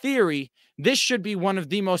 In theory, this should be one of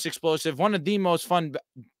the most explosive, one of the most fun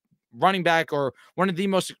running back, or one of the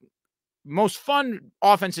most fun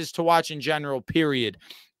offenses to watch in general, period.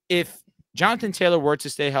 If Jonathan Taylor were to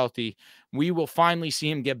stay healthy, we will finally see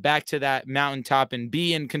him get back to that mountaintop and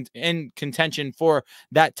be in contention for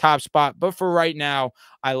that top spot. But for right now,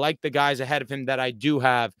 I like the guys ahead of him that I do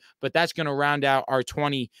have, but that's going to round out our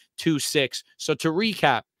 22-6. So to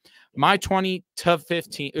recap, my 20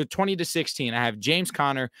 to 16, I have James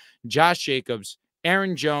Conner, Josh Jacobs,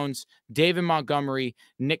 Aaron Jones, David Montgomery,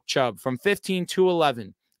 Nick Chubb. From 15 to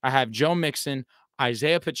 11, I have Joe Mixon,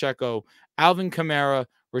 Isaiah Pacheco, Alvin Kamara,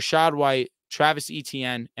 Rachaad White, Travis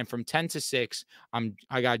Etienne. And from 10 to 6,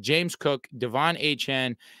 I got James Cook, Devon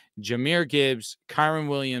Achane, Jahmyr Gibbs, Kyren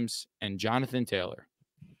Williams, and Jonathan Taylor.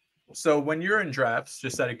 So when you're in drafts,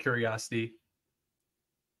 just out of curiosity,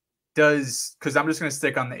 because I'm just going to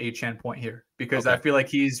stick on the Achane point here, because I feel like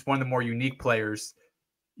he's one of the more unique players.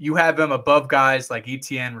 You have him above guys like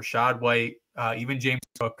Etienne, Rachaad White, even James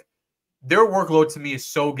Cook. Their workload to me is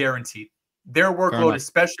so guaranteed. Their workload,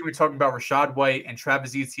 especially when we're talking about Rachaad White and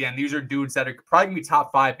Travis Etienne, these are dudes that are probably going to be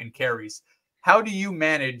top 5 in carries. How do you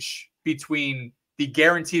manage between the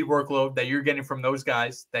guaranteed workload that you're getting from those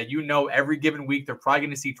guys that you know every given week they're probably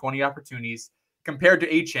going to see 20 opportunities, compared to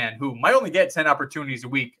Achane, who might only get 10 opportunities a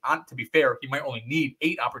week? To be fair, he might only need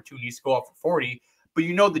 8 opportunities to go off for 40, but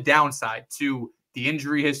you know the downside to the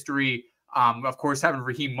injury history. Of course, having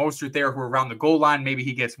Raheem Mostert there, who are around the goal line, maybe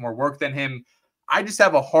he gets more work than him. I just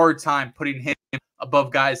have a hard time putting him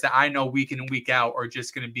above guys that I know week in and week out are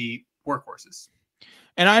just going to be workhorses.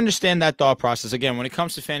 And I understand that thought process. Again, when it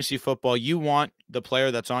comes to fantasy football, you want the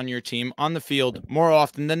player that's on your team on the field more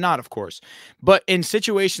often than not, of course. But in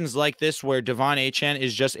situations like this where Devon Achane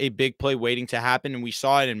is just a big play waiting to happen, and we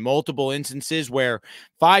saw it in multiple instances where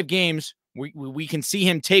 5 games, we can see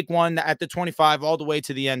him take one at the 25 all the way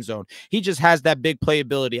to the end zone. He just has that big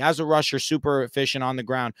playability. As a rusher, super efficient on the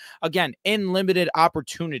ground. Again, in limited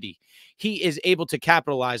opportunity, he is able to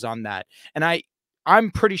capitalize on that. And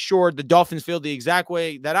I'm pretty sure the Dolphins feel the exact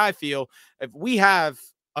way that I feel. If we have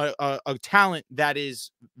a talent that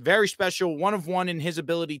is very special, one of one in his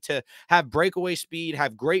ability to have breakaway speed,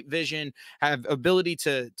 have great vision, have ability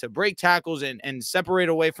to break tackles and separate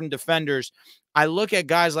away from defenders. I look at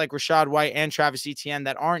guys like Rachaad White and Travis Etienne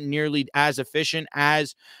that aren't nearly as efficient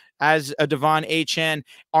as a Devon Achane,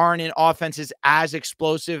 aren't in offenses as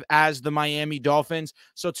explosive as the Miami Dolphins.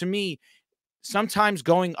 So to me, sometimes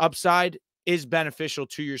going upside is beneficial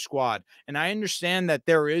to your squad. And I understand that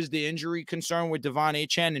there is the injury concern with Devon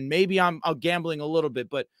Achane, and maybe I'm gambling a little bit,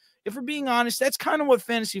 but if we're being honest, that's kind of what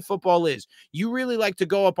fantasy football is. You really like to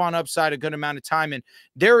go up on upside a good amount of time, and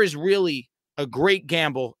there is really a great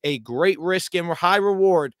gamble, a great risk and high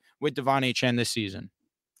reward with Devon Achane this season.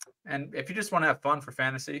 And if you just want to have fun for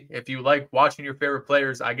fantasy, if you like watching your favorite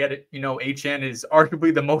players, I get it. You know, Achane is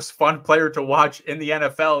arguably the most fun player to watch in the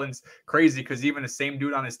NFL. And it's crazy because even the same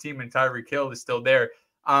dude on his team, and Tyreek Hill, is still there.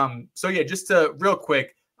 So yeah, just to real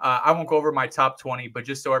quick, I won't go over my top 20, but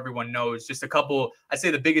just so everyone knows, just a couple, I'd say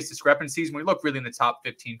the biggest discrepancies when we look really in the top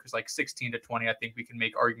 15, because like 16 to 20, I think we can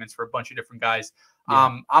make arguments for a bunch of different guys.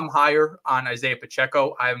 Yeah. I'm higher on Isaiah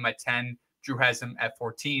Pacheco. I have him at 10. Drew has him at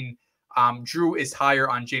 14. Drew is higher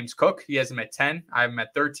on James Cook. He has him at 10. I have him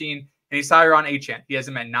at 13. And he's higher on Achane. He has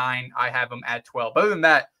him at 9. I have him at 12. But other than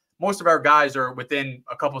that, most of our guys are within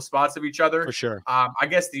a couple spots of each other. For sure. I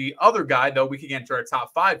guess the other guy, though, we can get into our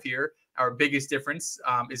top 5 here. Our biggest difference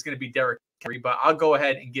is going to be Derrick Henry, but I'll go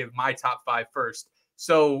ahead and give my top 5 first.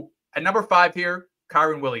 So at number 5 here,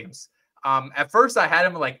 Kyren Williams. At first, I had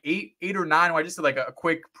him at like 8 or 9. I just did like a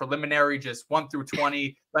quick preliminary, just 1 through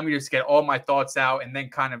 20. Let me just get all my thoughts out and then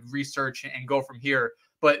kind of research and go from here.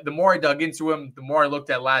 But the more I dug into him, the more I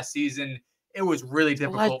looked at last season, it was really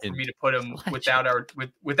difficult for me to put him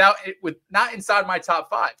with not inside my top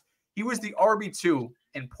 5. He was the RB2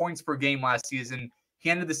 in points per game last season. He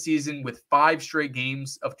ended the season with 5 straight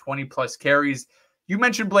games of 20-plus carries. You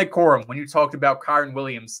mentioned Blake Corum when you talked about Kyren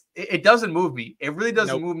Williams. It doesn't move me. It really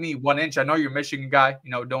doesn't move me 1 inch. I know you're a Michigan guy.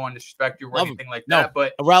 Don't want to disrespect you or anything like that.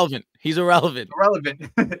 But irrelevant. He's irrelevant.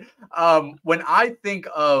 When I think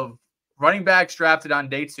of running backs drafted on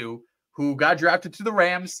day 2 who got drafted to the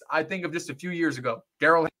Rams, I think of just a few years ago.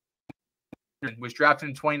 Darrell Henderson was drafted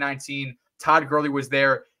in 2019. Todd Gurley was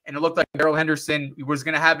there. And it looked like Darrell Henderson was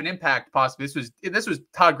going to have an impact possibly. This was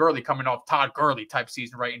Todd Gurley coming off Todd Gurley type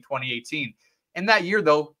season, right, in 2018. In that year,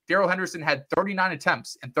 though, Darrell Henderson had 39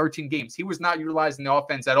 attempts in 13 games. He was not utilized in the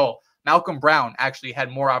offense at all. Malcolm Brown actually had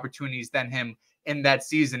more opportunities than him in that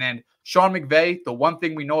season. And Sean McVay, the one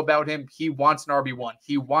thing we know about him, he wants an RB1.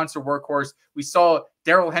 He wants a workhorse. We saw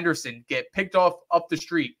Darrell Henderson get picked off up the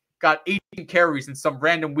street, got 18 carries in some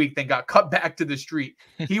random week, then got cut back to the street.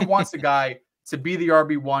 He wants a guy to be the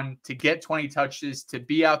RB1, to get 20 touches, to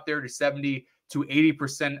be out there to 70 to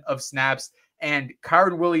 80% of snaps. And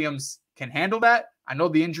Kyren Williams can handle that. I know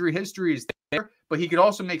the injury history is there, but he could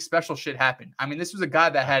also make special shit happen. I mean, this was a guy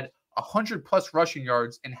that had 100-plus rushing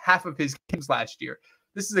yards in half of his games last year.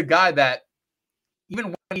 This is a guy that, even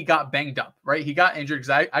when he got banged up, right? He got injured, because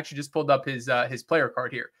I actually just pulled up his player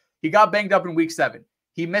card here. He got banged up in week 7.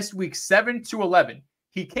 He missed week 7 to 11.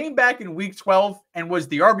 He came back in week 12 and was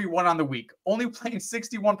the RB1 on the week, only playing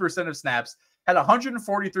 61% of snaps, had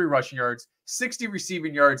 143 rushing yards, 60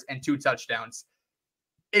 receiving yards, and 2 touchdowns.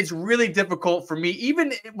 It's really difficult for me,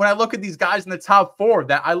 even when I look at these guys in the top 4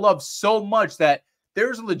 that I love so much, that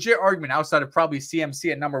there's a legit argument outside of probably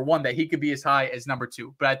CMC at number 1 that he could be as high as number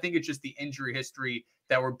 2. But I think it's just the injury history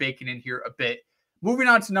that we're baking in here a bit. Moving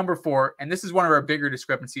on to number 4, and this is one of our bigger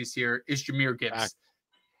discrepancies here, is Jahmyr Gibbs.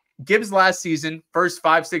 Gibbs last season, first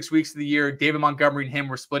 5-6 weeks of the year, David Montgomery and him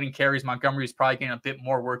were splitting carries. Montgomery is probably getting a bit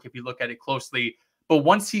more work if you look at it closely. But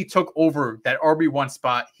once he took over that RB1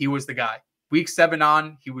 spot, he was the guy. Week 7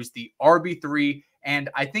 on, he was the RB3. And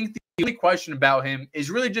I think the only question about him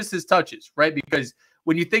is really just his touches, right? Because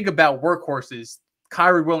when you think about workhorses,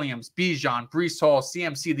 Kyren Williams, Bijan, Breece Hall,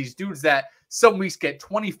 CMC, these dudes that some weeks get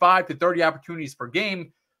 25 to 30 opportunities per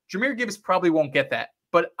game, Jahmyr Gibbs probably won't get that.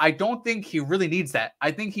 But I don't think he really needs that.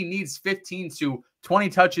 I think he needs 15 to 20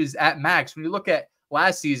 touches at max. When you look at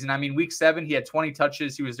last season, I mean, week 7, he had 20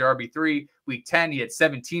 touches. He was the RB3. Week 10, he had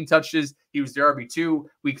 17 touches. He was the RB2.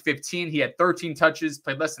 Week 15, he had 13 touches,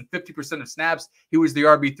 played less than 50% of snaps. He was the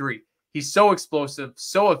RB3. He's so explosive,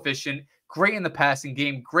 so efficient, great in the passing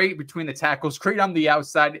game, great between the tackles, great on the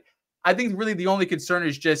outside. I think really the only concern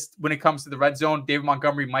is just when it comes to the red zone, David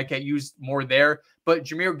Montgomery might get used more there. But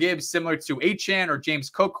Jahmyr Gibbs, similar to Achane or James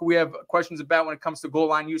Cook, who we have questions about when it comes to goal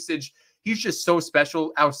line usage, he's just so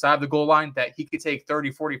special outside the goal line that he could take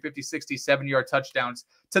 30, 40, 50, 60, 70-yard touchdowns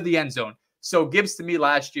to the end zone. So Gibbs, to me,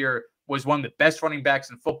 last year was one of the best running backs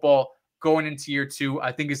in football. Going into year 2,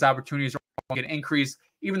 I think his opportunities are going to increase,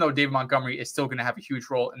 even though David Montgomery is still going to have a huge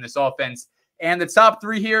role in this offense. And the top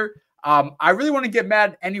 3 here, I really want to get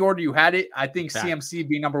mad any order you had it. I think CMC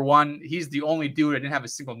being number 1. He's the only dude I didn't have a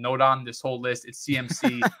single note on this whole list. It's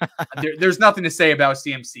CMC. There's nothing to say about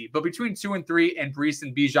CMC. But between 2 and 3 and Breece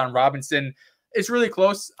and Bijan Robinson, it's really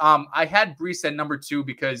close. I had Breece at number 2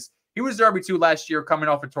 because he was the RB2 last year coming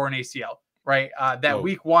off a torn ACL, right?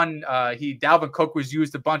 Week 1, Dalvin Cook was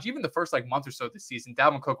used a bunch. Even the first month or so this season,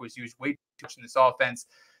 Dalvin Cook was used way too much in this offense.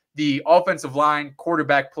 The offensive line,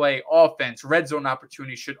 quarterback play, offense, red zone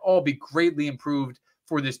opportunities should all be greatly improved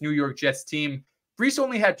for this New York Jets team. Breece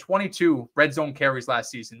only had 22 red zone carries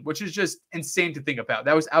last season, which is just insane to think about.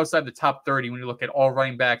 That was outside the top 30 when you look at all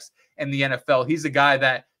running backs in the NFL. He's a guy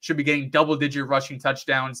that should be getting double-digit rushing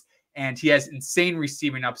touchdowns, and he has insane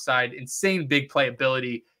receiving upside, insane big play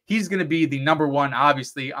ability. He's going to be the number 1,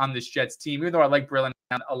 obviously, on this Jets team. Even though I like Braylon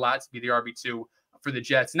a lot to be the RB2 for the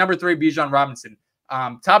Jets. Number 3, Bijan Robinson.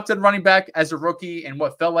 Top 10 running back as a rookie in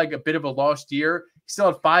what felt like a bit of a lost year. He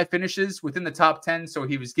still had 5 finishes within the top 10, so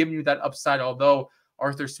he was giving you that upside, although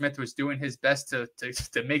Arthur Smith was doing his best to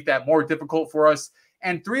make that more difficult for us.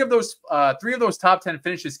 And three of those top 10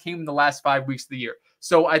 finishes came in the last 5 weeks of the year.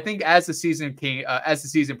 So I think as the season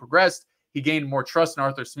progressed, he gained more trust in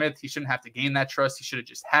Arthur Smith. He shouldn't have to gain that trust. He should have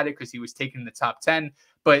just had it because he was taking the top 10.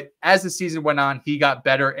 But as the season went on, he got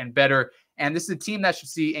better and better. And this is a team that should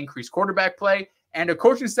see increased quarterback play and a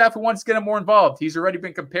coaching staff who wants to get him more involved. He's already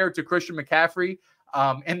been compared to Christian McCaffrey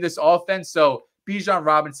in this offense. So Bijan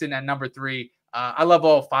Robinson at number 3. I love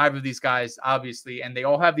all 5 of these guys, obviously, and they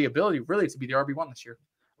all have the ability really to be the RB1 this year.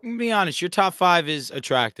 To be honest, your top 5 is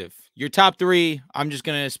attractive. Your top 3, I'm just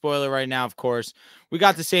going to spoil it right now, of course. We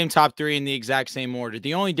got the same top 3 in the exact same order.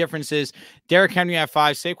 The only difference is Derrick Henry at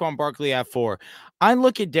 5, Saquon Barkley at 4. I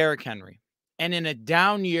look at Derrick Henry, and in a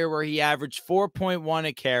down year where he averaged 4.1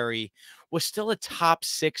 a carry, was still a top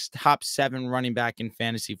 6, top 7 running back in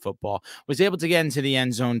fantasy football, was able to get into the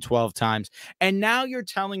end zone 12 times. And now you're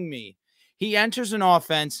telling me he enters an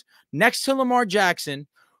offense next to Lamar Jackson,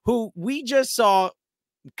 who we just saw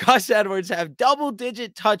Gus Edwards have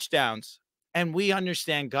double-digit touchdowns, and we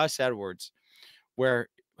understand Gus Edwards, where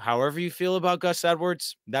however you feel about Gus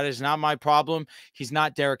Edwards, that is not my problem. He's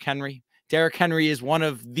not Derrick Henry. Derrick Henry is one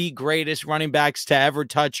of the greatest running backs to ever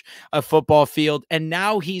touch a football field, and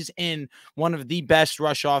now he's in one of the best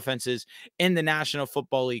rush offenses in the National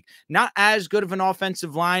Football League. Not as good of an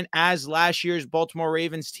offensive line as last year's Baltimore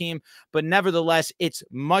Ravens team, but nevertheless, it's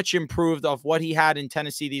much improved off what he had in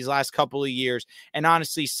Tennessee these last couple of years. And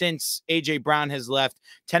honestly, since A.J. Brown has left,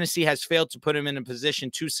 Tennessee has failed to put him in a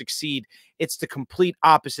position to succeed. It's the complete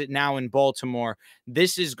opposite now in Baltimore.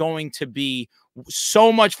 This is going to be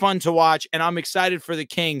so much fun to watch, and I'm excited for the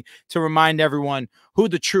King to remind everyone who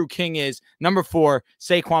the true King is. Number 4,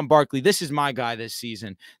 Saquon Barkley. This is my guy this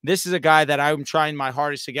season. This is a guy that I'm trying my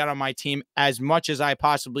hardest to get on my team as much as I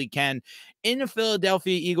possibly can in the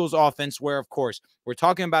Philadelphia Eagles offense, where, of course, we're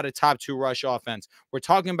talking about a top 2 rush offense. We're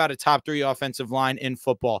talking about a top 3 offensive line in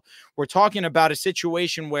football. We're talking about a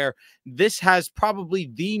situation where this has probably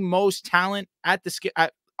the most talent at the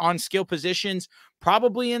on skill positions,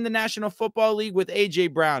 probably in the National Football League with A.J.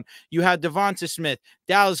 Brown. You have Devonta Smith,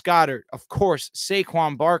 Dallas Goedert, of course,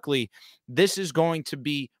 Saquon Barkley. This is going to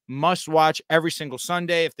be must watch every single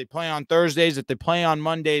Sunday. If they play on Thursdays, if they play on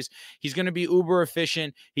Mondays, he's going to be uber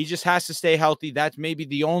efficient. He just has to stay healthy. That's maybe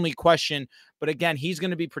the only question. But again, he's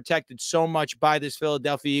going to be protected so much by this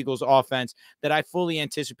Philadelphia Eagles offense that I fully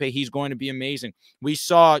anticipate he's going to be amazing. We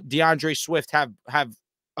saw DeAndre Swift have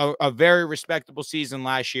a very respectable season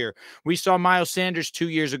last year. We saw Miles Sanders 2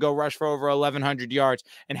 years ago rush for over 1,100 yards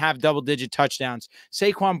and have double-digit touchdowns.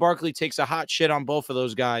 Saquon Barkley takes a hot shit on both of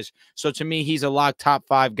those guys. So to me, he's a locked top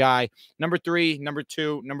 5 guy. Number 3, number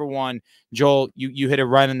 2, number 1. Joel, you hit it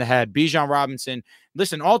right in the head. Bijan Robinson.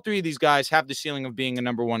 Listen, all 3 of these guys have the ceiling of being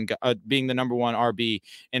being the number 1 RB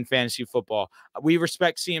in fantasy football. We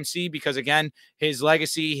respect CMC because, again, his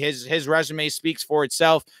legacy, his resume speaks for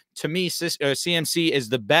itself. To me, CMC is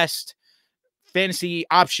the best fantasy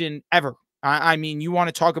option ever. I mean, you want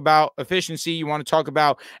to talk about efficiency. You want to talk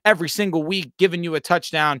about every single week giving you a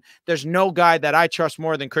touchdown. There's no guy that I trust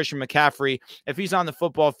more than Christian McCaffrey. If he's on the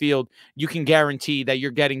football field, you can guarantee that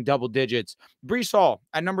you're getting double digits. Breece Hall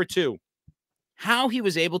at number 2. How he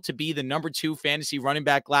was able to be the number 2 fantasy running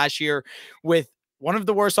back last year with one of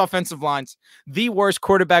the worst offensive lines, the worst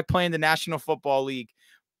quarterback play in the National Football League.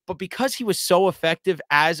 But because he was so effective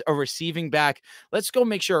as a receiving back, let's go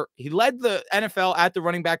make sure he led the NFL at the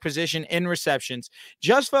running back position in receptions,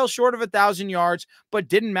 just fell short of 1,000 yards, but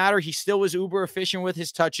didn't matter. He still was uber efficient with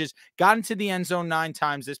his touches, got into the end zone 9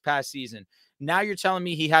 times this past season. Now you're telling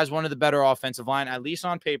me he has one of the better offensive line, at least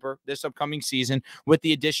on paper, this upcoming season, with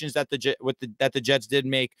the additions that the Jets did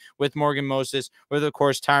make with Morgan Moses, with, of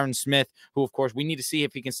course, Tyron Smith, who, of course, we need to see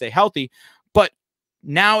if he can stay healthy. But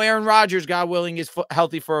now Aaron Rodgers, God willing, is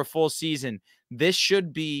healthy for a full season. This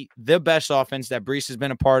should be the best offense that Breece has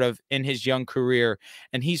been a part of in his young career,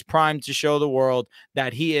 and he's primed to show the world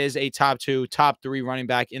that he is a top 2, top 3 running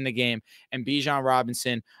back in the game. And Bijan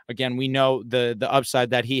Robinson, again, we know the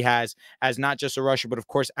upside that he has as not just a rusher, but of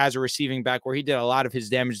course as a receiving back, where he did a lot of his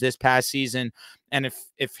damage this past season. And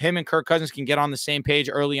if him and Kirk Cousins can get on the same page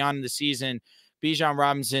early on in the season, Bijan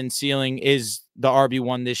Robinson's ceiling is the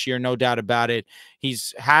RB1 this year, no doubt about it. He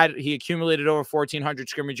accumulated over 1,400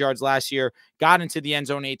 scrimmage yards last year, got into the end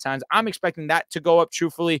zone 8 times. I'm expecting that to go up,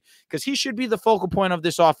 truthfully, because he should be the focal point of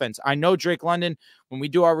this offense. I know Drake London, when we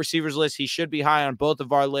do our receivers list, he should be high on both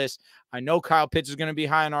of our lists. I know Kyle Pitts is going to be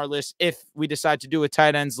high on our list if we decide to do a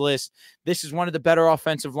tight ends list. This is one of the better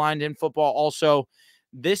offensive lines in football also.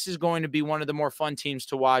 This is going to be one of the more fun teams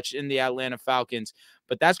to watch in the Atlanta Falcons.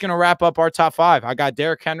 But that's going to wrap up our top 5. I got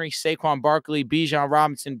Derrick Henry, Saquon Barkley, Bijan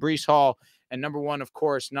Robinson, Breece Hall, and number 1, of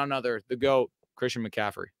course, none other, the GOAT, Christian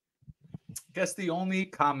McCaffrey. I guess the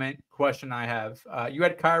only question I have, you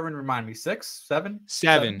had Kyron, remind me, 6, 7?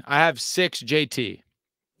 7. I have 6 JT.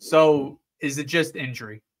 So is it just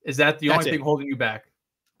injury? Is that the only thing holding you back?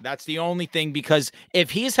 That's the only thing, because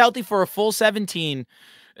if he is healthy for a full 17,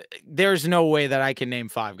 there's no way that I can name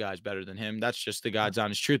 5 guys better than him. That's just the God's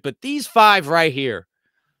honest truth. But these 5 right here,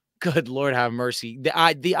 good Lord have mercy.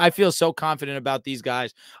 I feel so confident about these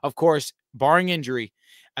guys. Of course, barring injury,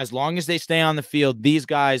 as long as they stay on the field, these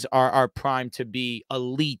guys are primed to be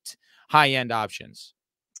elite high-end options.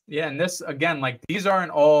 Yeah, and this, again, like, these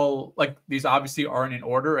aren't all, like, these obviously aren't in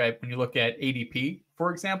order when you look at ADP,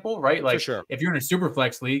 for example, right? Like, for sure. If you're in a super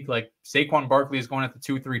flex league, like, Saquon Barkley is going at the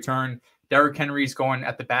 2-3 turn. Derrick Henry's going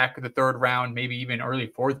at the back of the 3rd round, maybe even early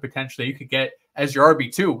 4th, potentially. You could get as your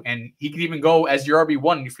RB2, and he could even go as your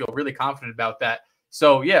RB1, and you feel really confident about that.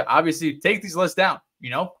 So, yeah, obviously, take these lists down,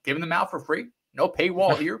 giving them out for free. No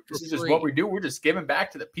paywall here. This is just what we do. We're just giving back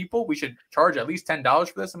to the people. We should charge at least $10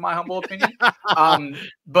 for this, in my humble opinion.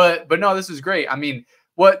 But no, this is great. I mean,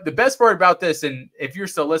 what the best part about this, and if you're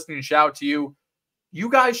still listening, shout out to you. You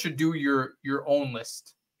guys should do your own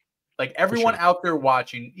list. Like, everyone out there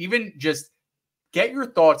watching, even just get your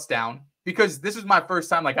thoughts down, because this is my first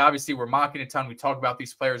time. Like, obviously, we're mocking a ton. We talk about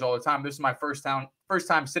these players all the time. This is my first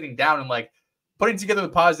time sitting down and, like, putting together the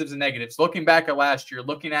positives and negatives, looking back at last year,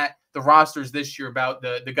 looking at the rosters this year, about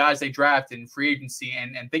the guys they drafted in free agency,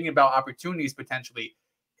 and thinking about opportunities potentially.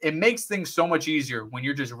 It makes things so much easier when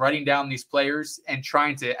you're just writing down these players and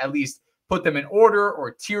trying to at least put them in order or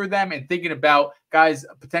tier them, and thinking about guys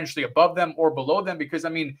potentially above them or below them. Because, I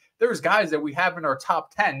mean, there's guys that we have in our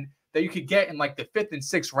top 10 that you could get in like the 5th and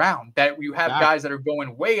 6th round, that you have guys that are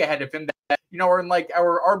going way ahead of him that, are in like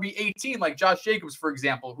our RB18, like Josh Jacobs, for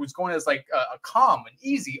example, who's going as like a calm and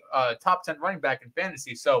easy top 10 running back in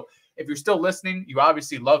fantasy. So if you're still listening, you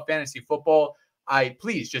obviously love fantasy football.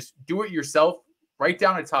 Please just do it yourself. Write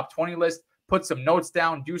down a top 20 list, put some notes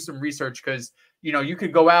down, do some research, because, you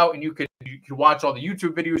could go out and you could watch all the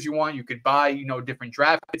YouTube videos you want. You could buy, different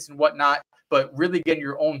draft kits and whatnot, but really getting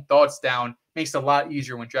your own thoughts down makes it a lot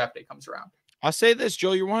easier when draft day comes around. I'll say this,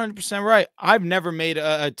 Joe, you're 100% right. I've never made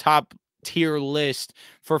a top tier list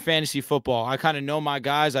for fantasy football. I kind of know my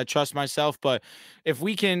guys. I trust myself. But if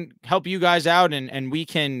we can help you guys out and we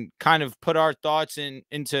can kind of put our thoughts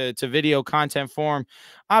into video content form,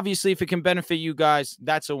 obviously, if it can benefit you guys,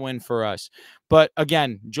 that's a win for us. But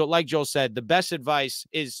again, like Joel said, the best advice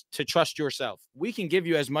is to trust yourself. We can give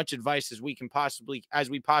you as much advice as we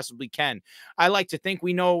possibly can. I like to think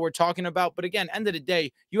we know what we're talking about, but again, end of the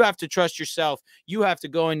day, you have to trust yourself. You have to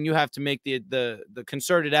go and you have to make the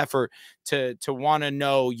concerted effort to want to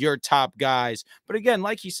know your top guys. But again,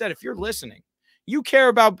 like you said, if you're listening, you care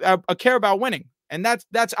about winning. And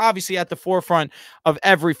that's obviously at the forefront of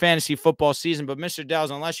every fantasy football season. But Mr. Dehls,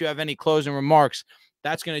 unless you have any closing remarks,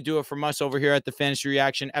 that's going to do it from us over here at the Fantasy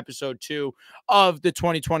Reaction, episode 2 of the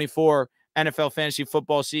 2024 NFL fantasy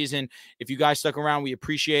football season. If you guys stuck around, we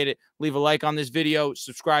appreciate it. Leave a like on this video,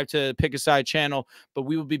 subscribe to the Pick a Side channel, but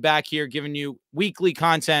we will be back here giving you weekly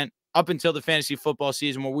content up until the fantasy football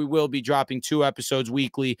season, where we will be dropping 2 episodes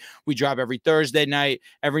weekly. We drop every Thursday night,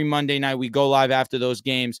 every Monday night. We go live after those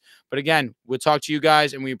games. But again, we'll talk to you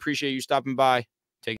guys, and we appreciate you stopping by.